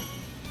 anything.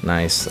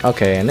 Nice.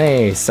 Okay, and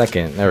a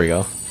second. There we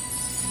go.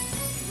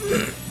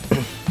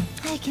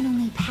 I can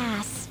only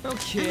pass.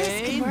 Okay,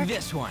 This could work.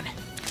 this one.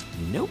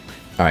 Nope.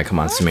 Alright, come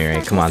on,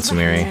 Sumiri. Come on,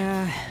 Sumiri.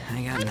 Yeah,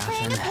 I got I'm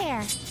playing a nothing.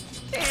 pair.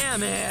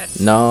 Damn it.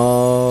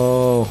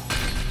 No.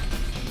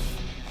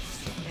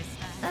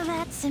 Oh,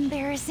 that's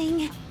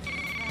embarrassing.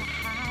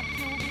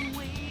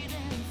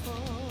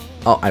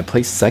 Oh, I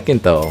placed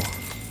 2nd though.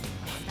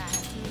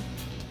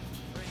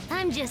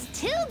 I'm just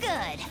too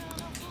good.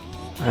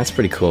 That's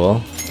pretty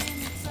cool.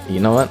 You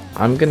know what?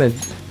 I'm gonna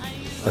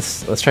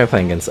let's try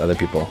playing against other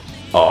people.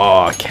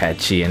 Oh,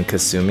 Catchy and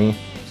Kasumi.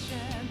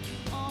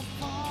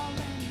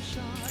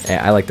 Hey,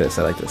 I like this.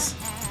 I like this.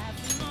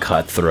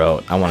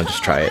 Cutthroat. I want to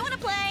just try it, I wanna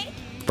play.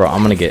 bro.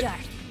 I'm gonna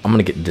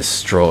get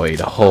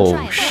destroyed.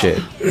 Oh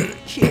shit.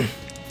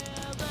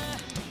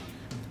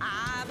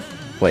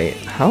 Wait,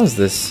 how is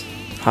this?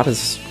 How does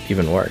this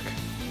even work?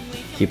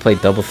 He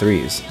played double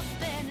 3s.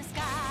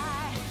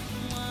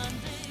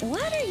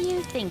 What are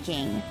you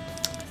thinking?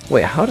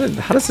 Wait, how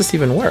does this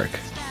even work?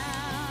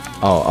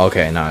 Oh,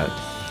 okay, no.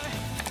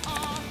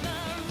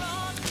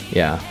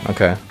 Yeah,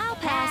 okay. I'll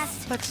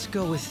pass. Let's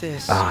go with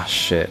this. Ah,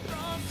 shit.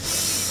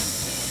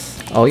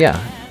 Oh yeah,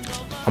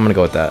 I'm gonna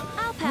go with that.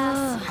 I'll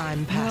pass.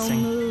 I'm No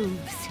passing.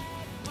 moves.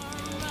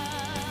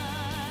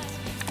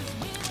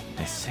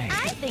 I say.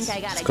 I think I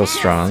got Let's a go guess.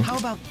 strong. How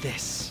about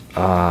this?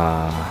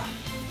 Yeah,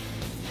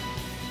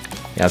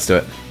 let's do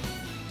it.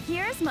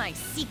 Here's my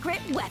secret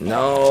weapon.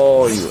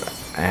 No, you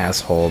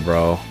asshole,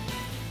 bro.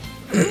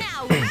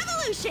 Now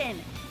revolution.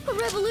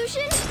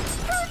 Revolution.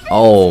 Perfect.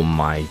 Oh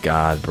my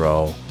god,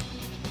 bro.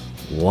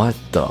 What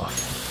the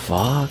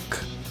fuck?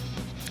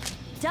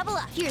 Double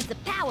up. Here's the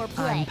power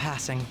play. I'm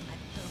passing.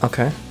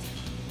 Okay.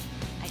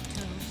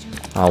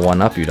 I'll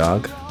one up you,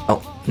 dog.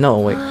 Oh, no,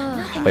 wait.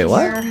 Wait, No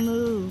what?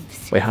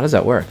 moves. Wait, how does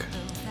that work?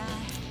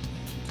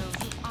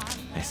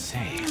 I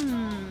say.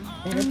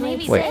 Better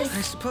maybe Wait. I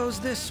suppose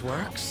this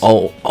works.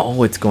 Oh,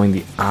 oh, it's going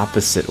the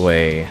opposite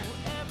way.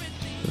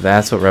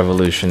 That's what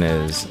revolution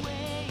is.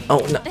 Oh,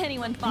 no.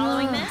 Anyone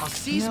following I'll this?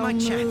 seize my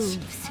chance.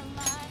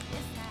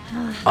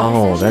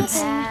 Oh, that's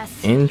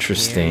Pass. Here you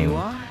interesting.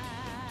 are.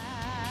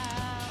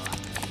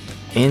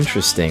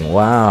 Interesting.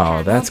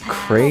 Wow, that's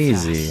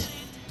crazy.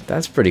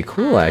 That's pretty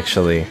cool,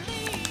 actually.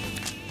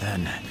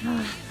 Then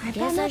I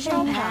guess I should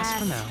pass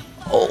for now.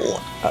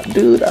 Oh,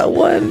 dude, I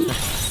won.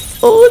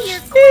 Oh,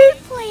 shit.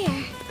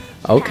 Player.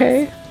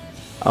 Okay.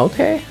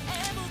 Okay.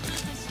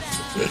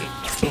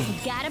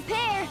 Got a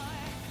pair.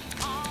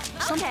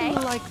 Something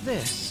like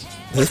this.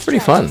 This is pretty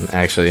fun,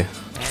 actually.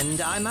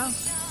 And I'm out.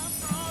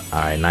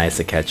 Alright, nice,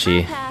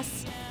 Akechi.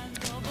 Pass.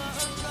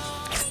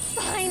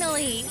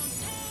 Finally.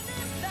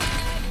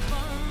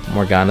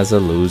 Morgana's a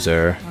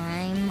loser.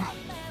 I'm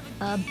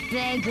a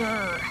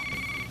beggar.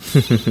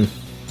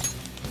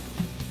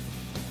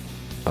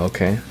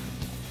 Okay.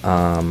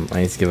 I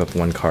need to give up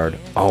one card.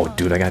 Oh,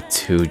 dude, I got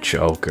 2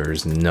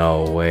 jokers.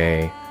 No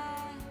way.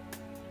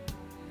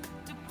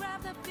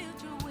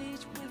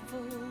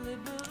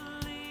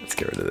 Let's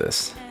get rid of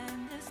this.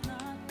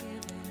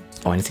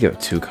 Oh, I need to give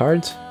up 2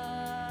 cards?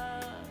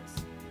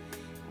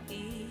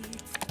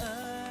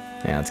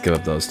 Yeah, let's give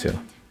up those 2.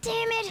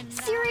 Damn it!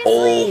 Seriously?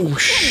 Oh,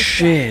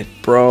 shit,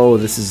 bro.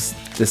 This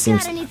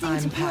seems... Got anything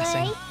I'm to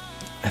passing. play?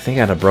 I think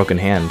I had a broken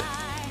hand.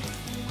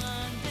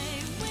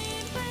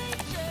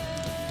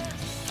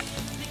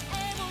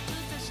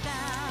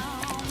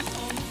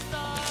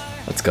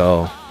 Let's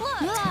go.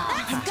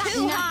 That's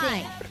too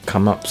high.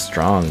 Come up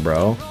strong,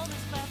 bro.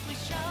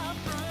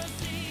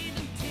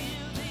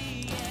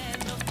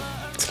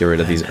 Let's get rid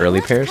of these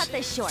early pairs. Cut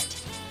this short.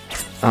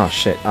 Oh,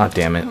 shit. Oh,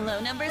 damn it. Low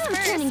numbers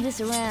first. Turning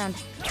this around.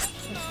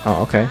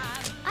 Oh, okay.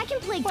 I can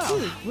play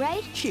two,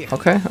 right? Here.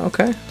 Okay,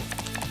 okay.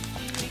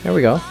 There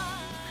we go.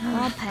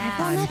 I'll pass.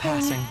 I'm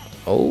passing.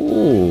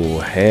 Oh,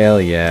 hell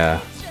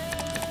yeah.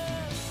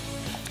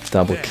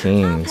 Double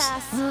kings.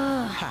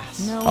 Pass.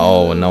 No.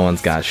 Oh, no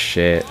one's got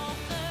shit.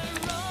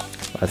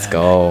 Let's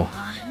go.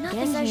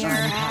 Guess I should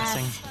I'm pass.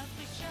 passing.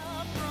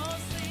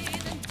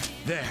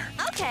 There.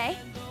 Okay.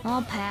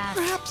 I'll pass.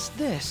 Perhaps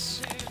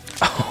this.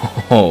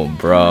 Oh,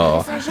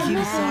 bro. I should You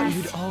pass. thought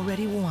you'd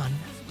already won.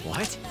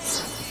 What?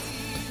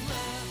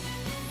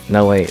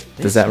 No, wait.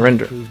 Does This that might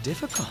render... prove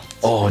difficult.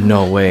 Oh,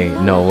 no way.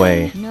 No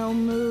way. No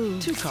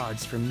move. 2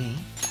 cards from me.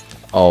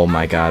 Oh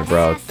my god,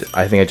 bro.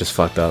 I think I just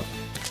fucked up.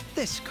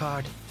 This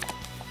card.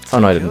 Oh,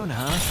 no, I Don't, didn't.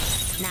 huh?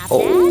 Not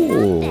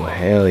Oh,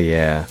 hell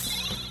yeah.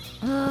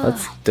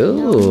 Let's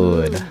do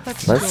it.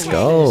 Let's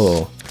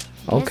go. Guess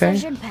I Okay.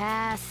 should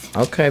pass.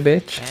 Okay,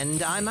 bitch.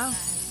 And I'm out.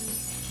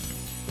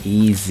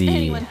 Easy.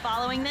 Anyone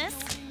following this?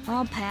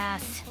 I'll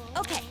pass.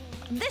 Okay,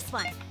 this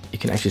one. You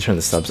can actually turn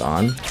the subs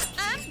on.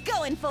 I'm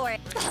going for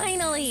it.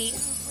 Finally.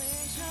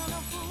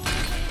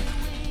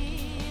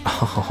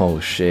 Oh,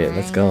 shit.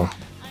 Let's go.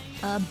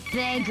 A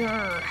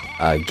beggar.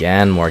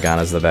 Again,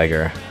 Morgana's the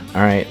beggar.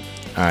 Alright.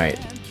 Alright.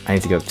 I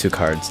need to give up 2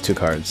 cards. 2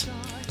 cards.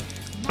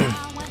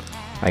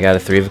 I got a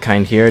 3 of a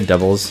kind here.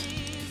 Doubles.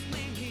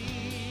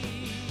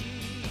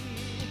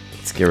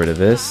 Let's get rid of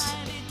this.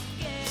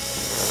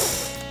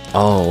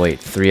 Oh, wait.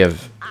 3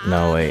 of...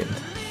 No, wait.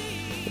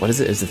 What is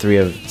it? Is it 3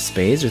 of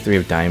spades or 3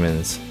 of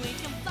diamonds?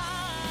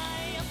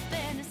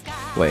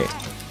 Wait.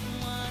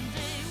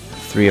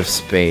 3 of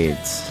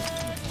spades.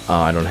 Oh,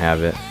 I don't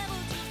have it.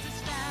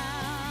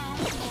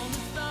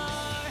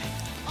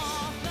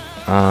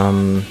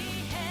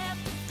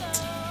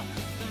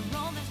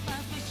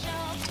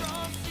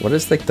 What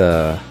is like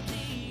the...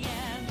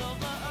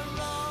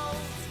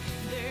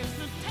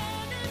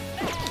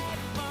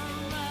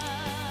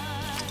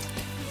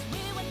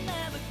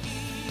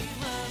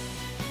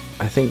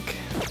 I think...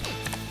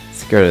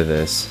 Let's get rid of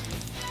this.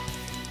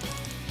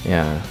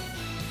 Yeah.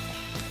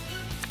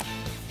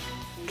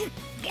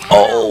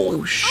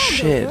 Oh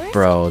shit,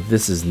 bro.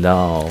 This is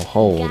no.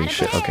 Holy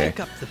shit. Okay. Pick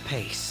up the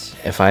pace.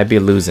 If I be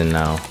losing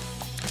now,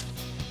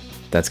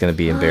 that's gonna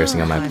be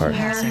embarrassing on my part.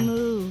 Passing.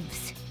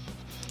 Moves.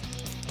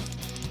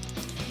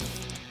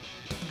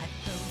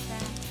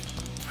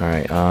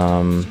 Alright,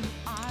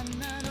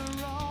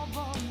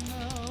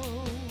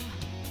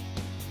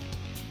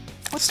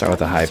 let's start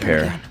with a high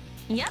pair.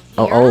 Yep.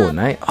 Oh, you're oh, up.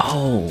 nice.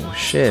 Oh,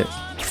 shit.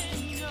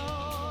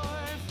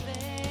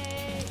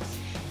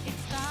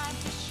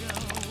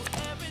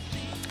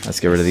 Let's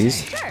get rid of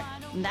these. Sure.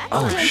 That's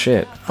Oh, fine.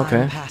 shit.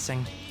 Okay. I'm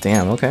passing.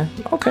 Damn, okay.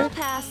 Okay. I'll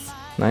pass.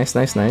 Nice,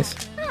 nice, nice.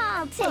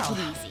 I'll take it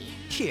easy.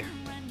 Here.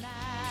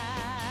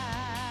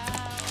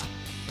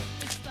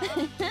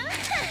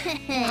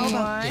 How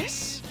about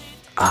this?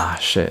 Ah,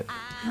 shit.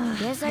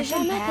 Guess I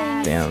should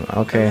pass. Damn, A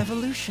okay.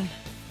 revolution.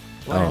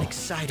 What Oh. an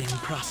exciting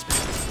prospect.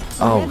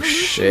 Oh, Revolution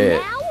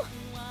shit.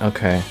 now?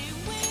 Okay.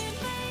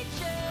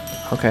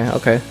 Okay,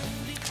 okay.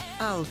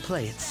 I'll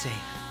play it safe.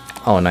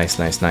 Oh, nice,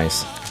 nice,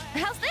 nice.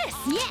 How's this?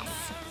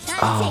 Yes.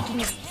 Oh.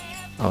 Taking it.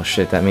 Oh,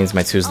 shit, that means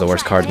my 2's the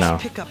worst card now.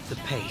 Pick up the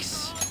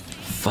pace.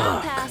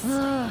 Fuck. Pass.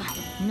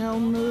 No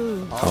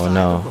move. Oh,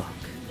 no.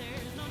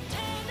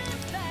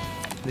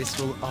 This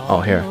will all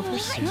Oh, here. be over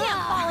soon.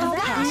 I'll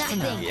pass for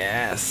now.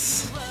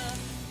 Yes.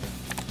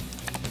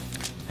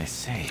 I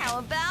say. How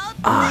about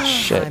Ah,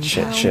 shit, I'm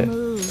shit, down. shit.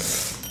 move?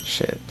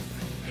 Shit.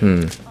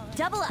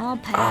 Double up. I'll Oh,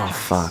 pass.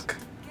 fuck.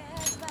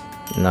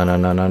 No, no,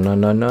 no, no, no,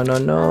 no, no, no,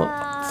 no.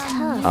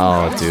 Tough.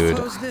 Oh, dude.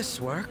 Suppose this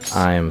works.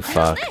 I'm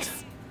fucked.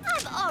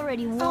 I've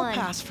already I'll won.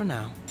 pass for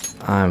now.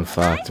 I'm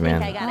fucked, I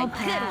man. got a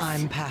good one.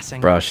 I'm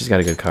passing. Bro, she's got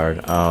a good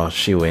card. Oh,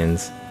 she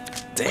wins.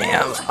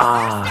 Damn.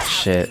 Ah,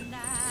 shit.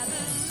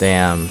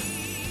 Damn.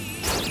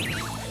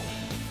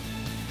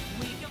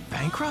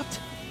 Bankrupt?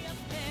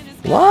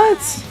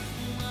 What?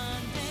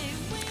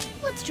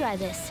 Let's try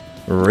this.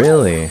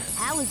 Really?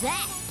 How was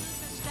that?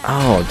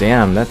 Oh,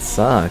 damn. That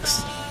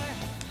sucks.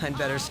 I'd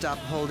better stop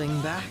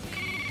holding back.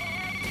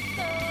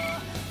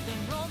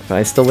 But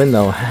I still win,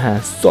 though.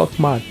 Suck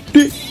my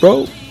dick,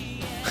 bro.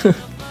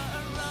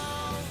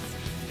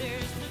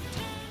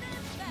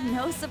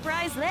 No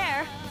surprise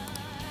there.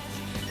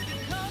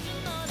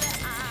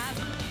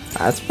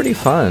 That's pretty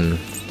fun.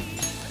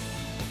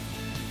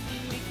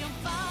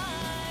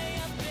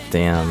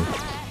 Damn.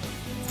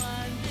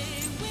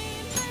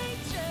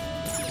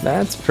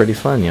 That's pretty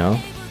fun, yo.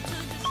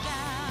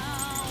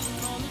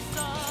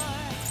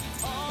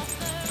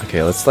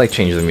 Okay, let's like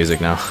change the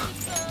music now.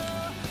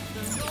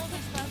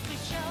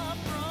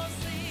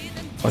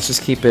 Let's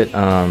just keep it,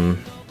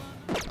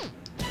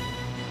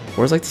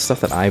 where's like the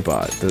stuff that I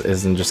bought?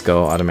 Doesn't just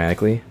go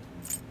automatically?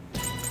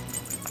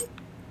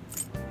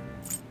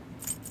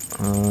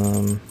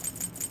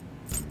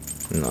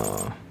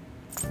 No.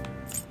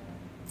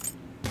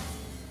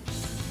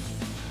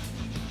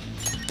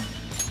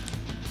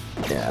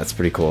 Yeah, that's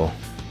pretty cool.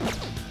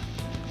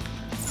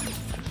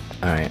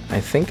 Alright, I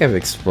think I've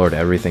explored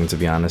everything, to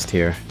be honest,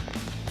 here.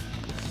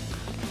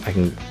 I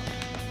can...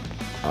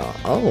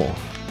 oh.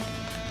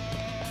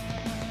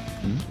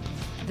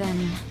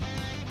 Then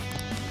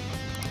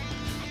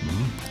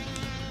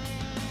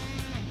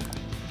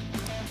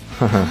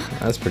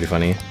That's pretty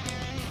funny.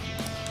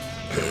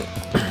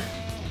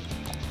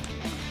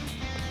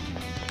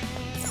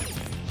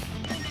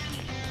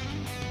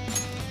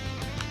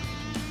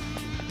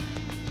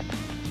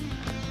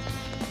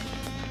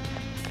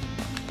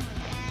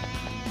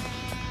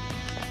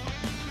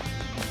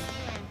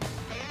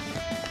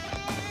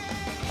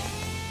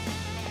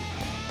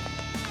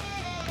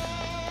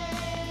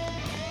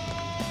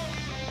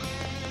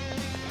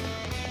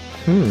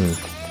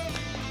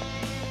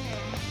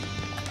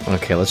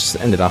 Okay, let's just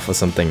end it off with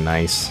something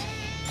nice.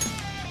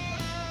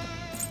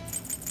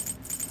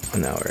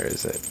 Now, where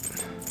is it?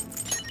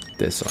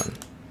 This one.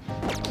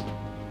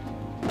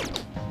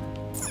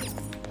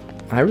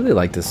 I really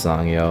like this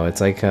song, yo.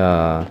 It's like,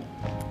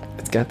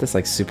 it's got this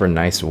like super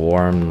nice,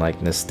 warm,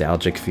 like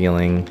nostalgic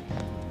feeling.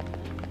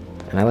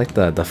 And I like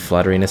the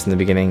flutteriness in the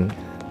beginning.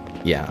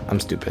 Yeah, I'm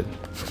stupid.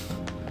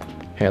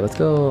 Here, let's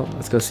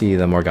go see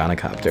the Morgana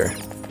copter.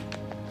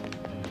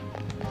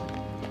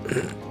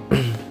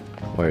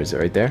 Where is it?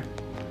 Right there?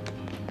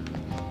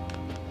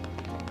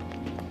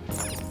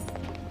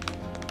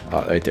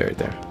 Oh, right there, right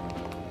there.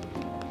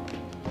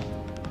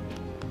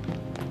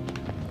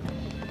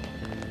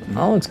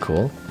 Oh, it's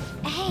cool.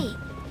 hey,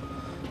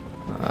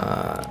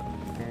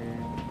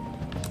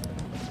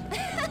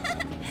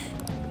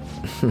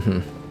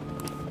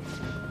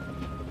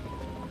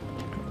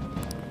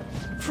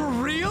 For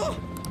real?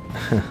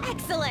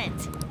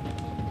 excellent.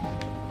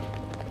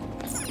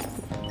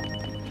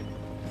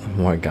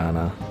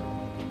 Morgana.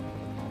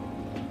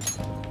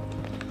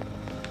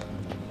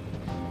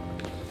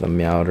 The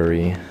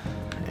Meowdery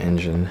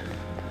engine.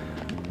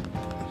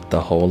 The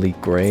Holy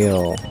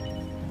Grail.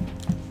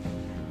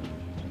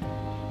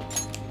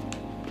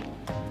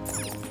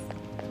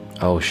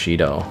 Oh,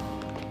 Shido.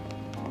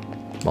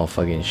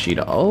 Motherfucking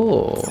Shido.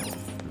 Oh!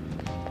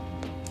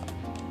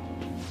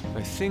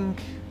 I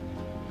think...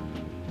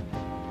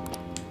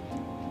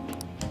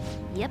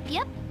 Yep,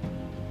 yep.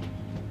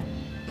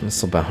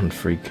 Missile-bound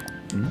freak. I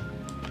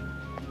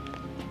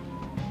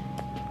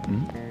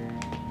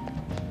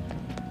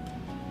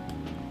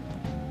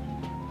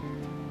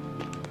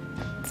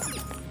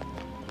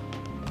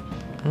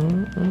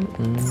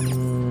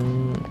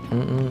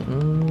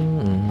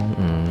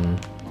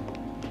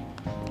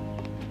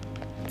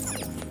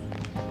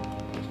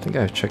think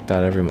I've checked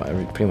out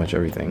pretty much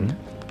everything.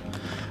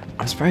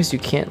 I'm surprised you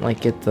can't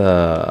like get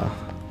the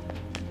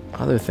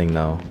other thing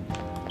though.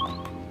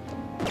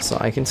 So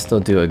I can still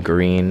do a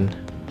green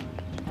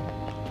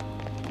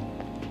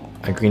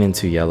and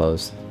 2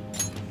 yellows.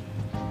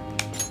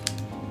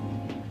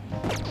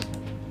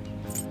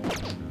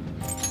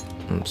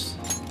 Oops.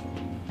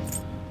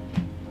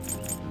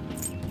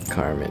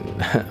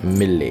 Carmen,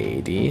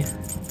 milady.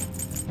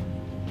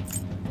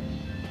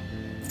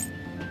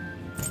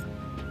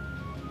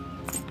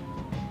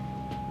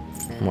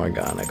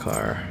 Morgana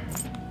car.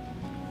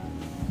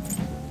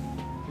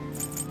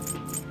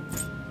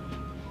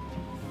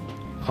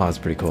 Oh, that's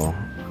pretty cool.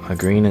 A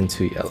green and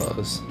 2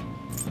 yellows.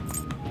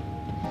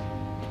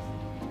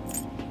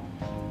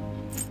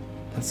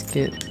 Let's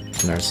get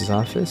nurse's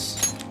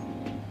office.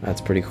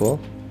 That's pretty cool.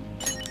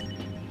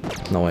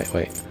 No, wait,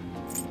 wait.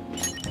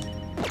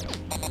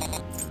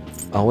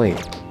 Oh, wait.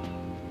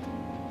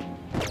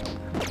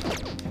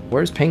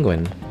 Where's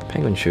Penguin?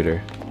 Penguin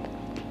shooter.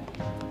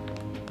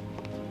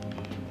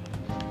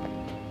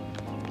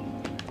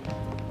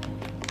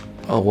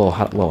 Oh, whoa,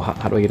 how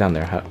do I get down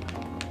there? How...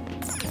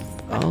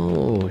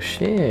 Oh,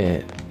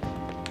 shit.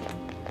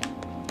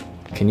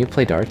 Can you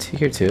play darts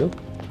here too?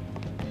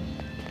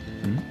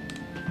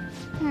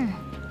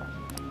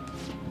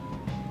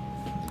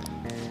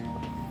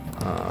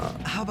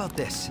 How about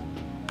this?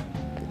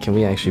 Can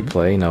we actually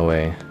play? No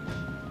way.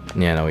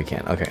 Yeah, no, we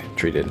can't. Okay,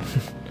 treated.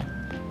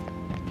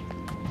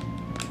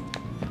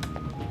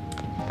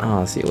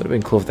 Oh, see, it would have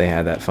been cool if they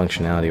had that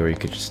functionality where you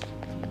could just,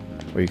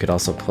 where you could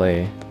also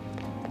play.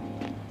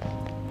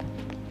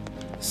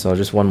 So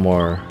just one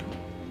more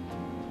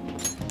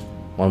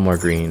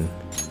green.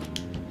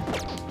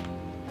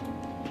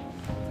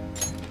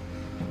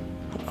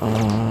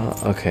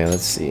 Okay,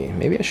 let's see.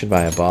 Maybe I should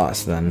buy a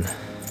boss then,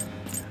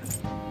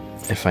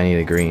 if I need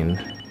a green.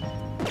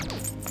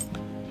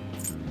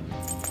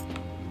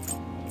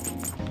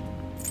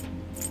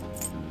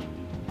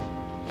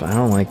 But I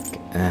don't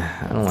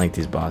like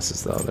these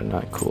bosses though. They're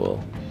not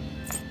cool.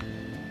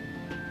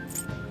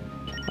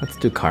 Let's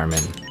do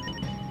Carmen.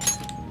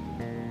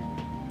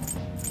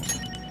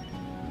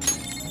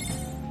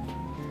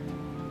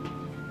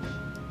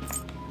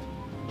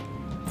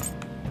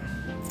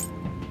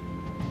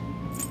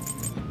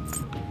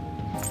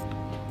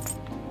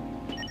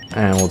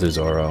 And we'll do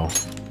Zoro.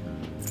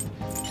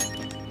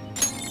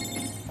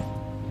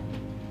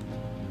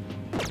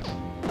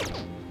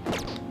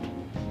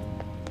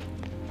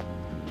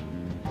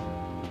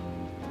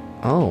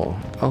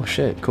 Oh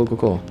shit, cool, cool,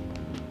 cool.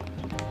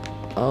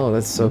 Oh,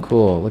 that's so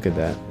cool, look at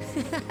that.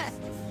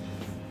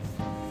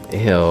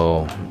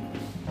 Ew.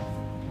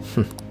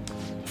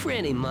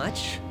 Pretty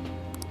much.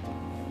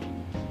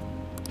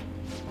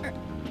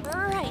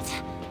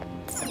 Right.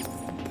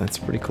 That's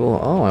pretty cool.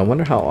 Oh, I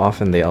wonder how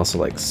often they also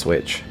like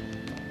switch.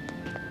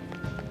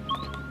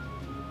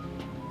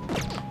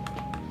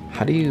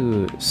 How do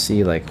you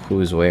see like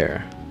who's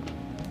where?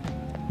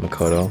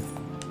 Makoto?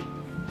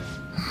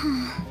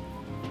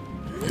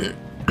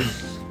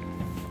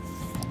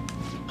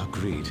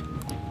 Agreed.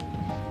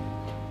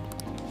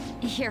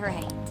 You're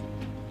right.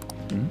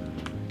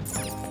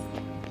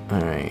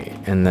 Alright,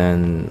 and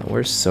then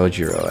where's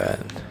Sojiro at?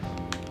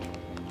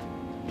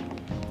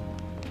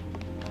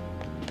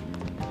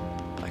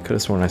 I could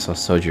have sworn I saw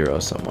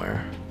Sojiro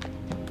somewhere.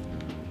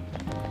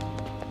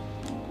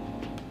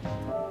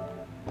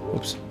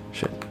 Oops,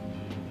 shit.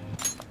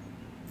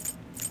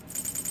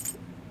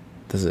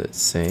 Does it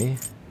say?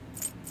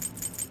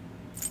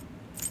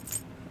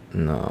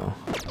 No.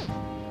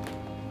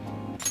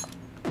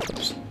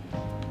 Oops.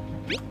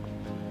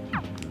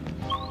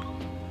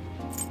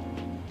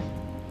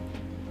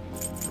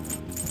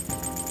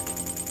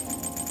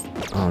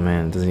 Oh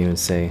man, it doesn't even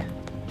say.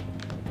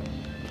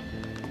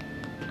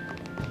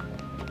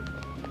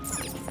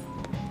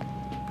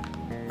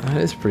 That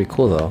is pretty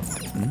cool though.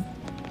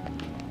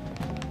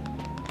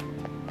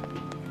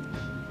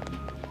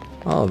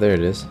 Oh, there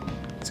it is.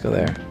 Let's go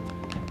there.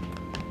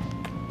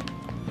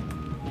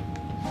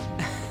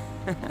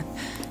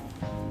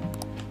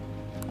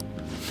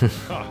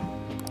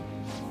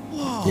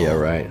 Yeah,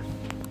 right.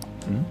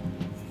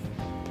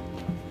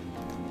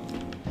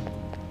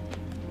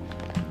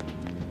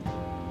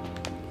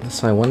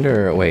 So I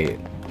wonder, wait,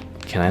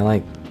 can I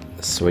like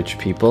switch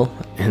people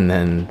and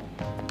then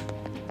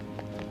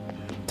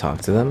talk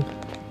to them?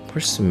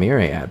 Where's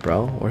Sumire at,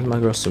 bro? Where's my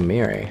girl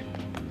Sumire?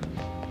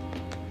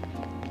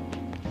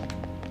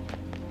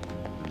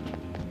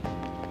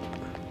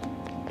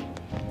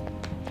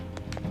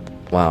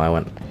 Wow, I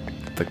went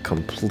the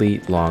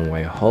complete long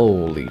way.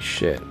 Holy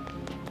shit.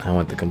 I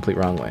went the complete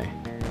wrong way.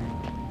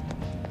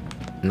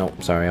 No,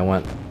 sorry, I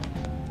went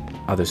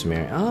other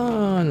Sumire.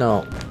 Oh,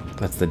 no.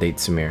 That's the date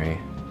Sumire.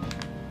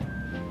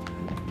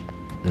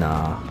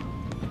 Nah.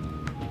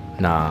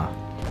 Nah.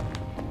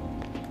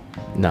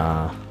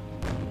 Nah.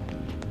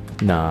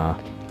 Nah.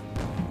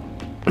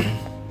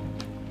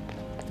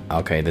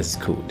 Okay, this is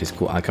cool. This is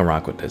cool. I can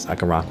rock with this. I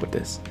can rock with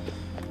this.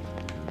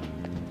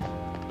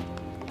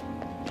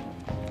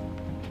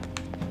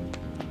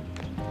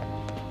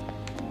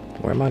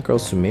 Where my girl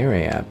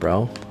Sumire at,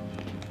 bro?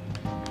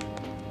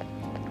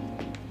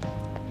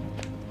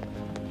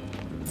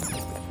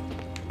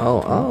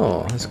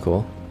 Oh, that's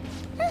cool.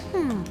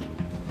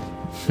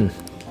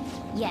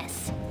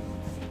 Yes.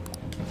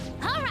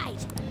 All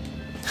right.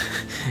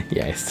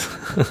 Yes.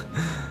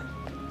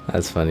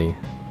 That's funny.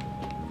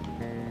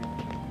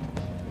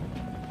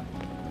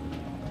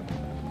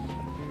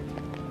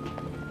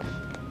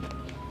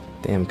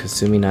 Damn,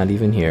 Kasumi not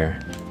even here.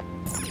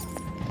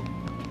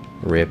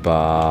 Rip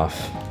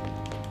off.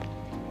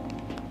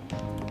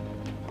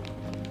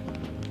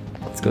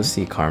 Let's go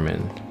see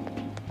Carmen.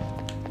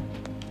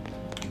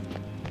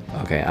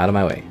 Okay, out of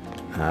my way.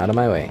 Out of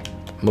my way.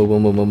 Move,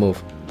 move, move, move,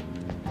 move.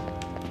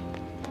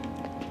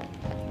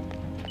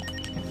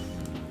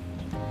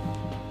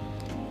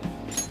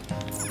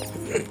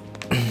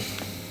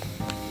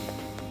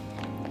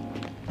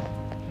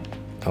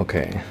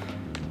 Okay.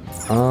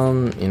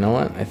 You know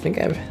what? I think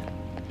I've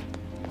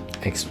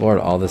explored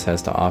all this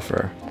has to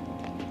offer.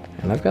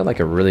 And I've got like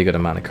a really good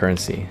amount of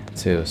currency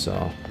too,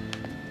 so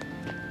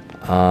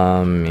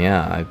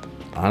yeah,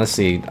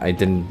 honestly I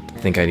didn't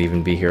think I'd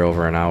even be here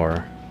over an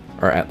hour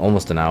or at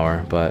almost an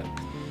hour, but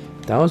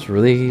that was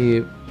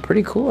really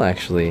pretty cool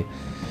actually.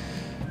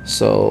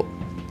 So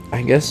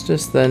I guess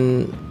just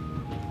then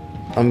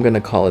I'm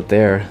gonna call it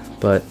there,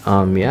 but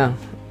yeah,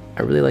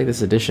 I really like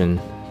this addition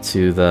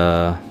to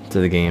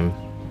the game.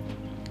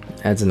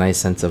 Adds a nice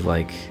sense of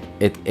like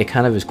it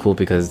kind of is cool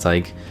because it's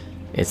like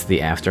it's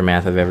the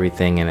aftermath of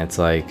everything, and it's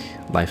like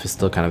life is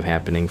still kind of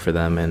happening for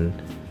them, and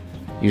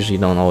usually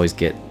you don't always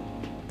get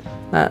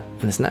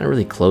it's not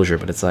really closure,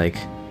 but it's like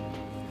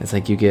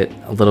you get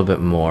a little bit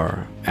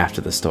more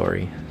after the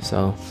story.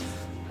 So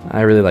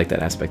I really like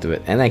that aspect of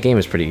it, and that game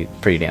is pretty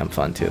damn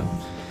fun too.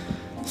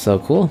 So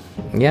cool.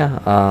 Yeah,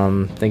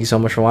 thank you so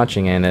much for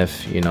watching, and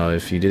if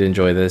you did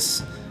enjoy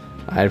this,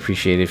 I'd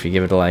appreciate it if you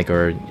give it a like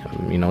or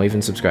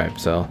even subscribe.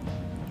 So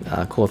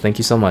cool, thank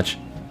you so much.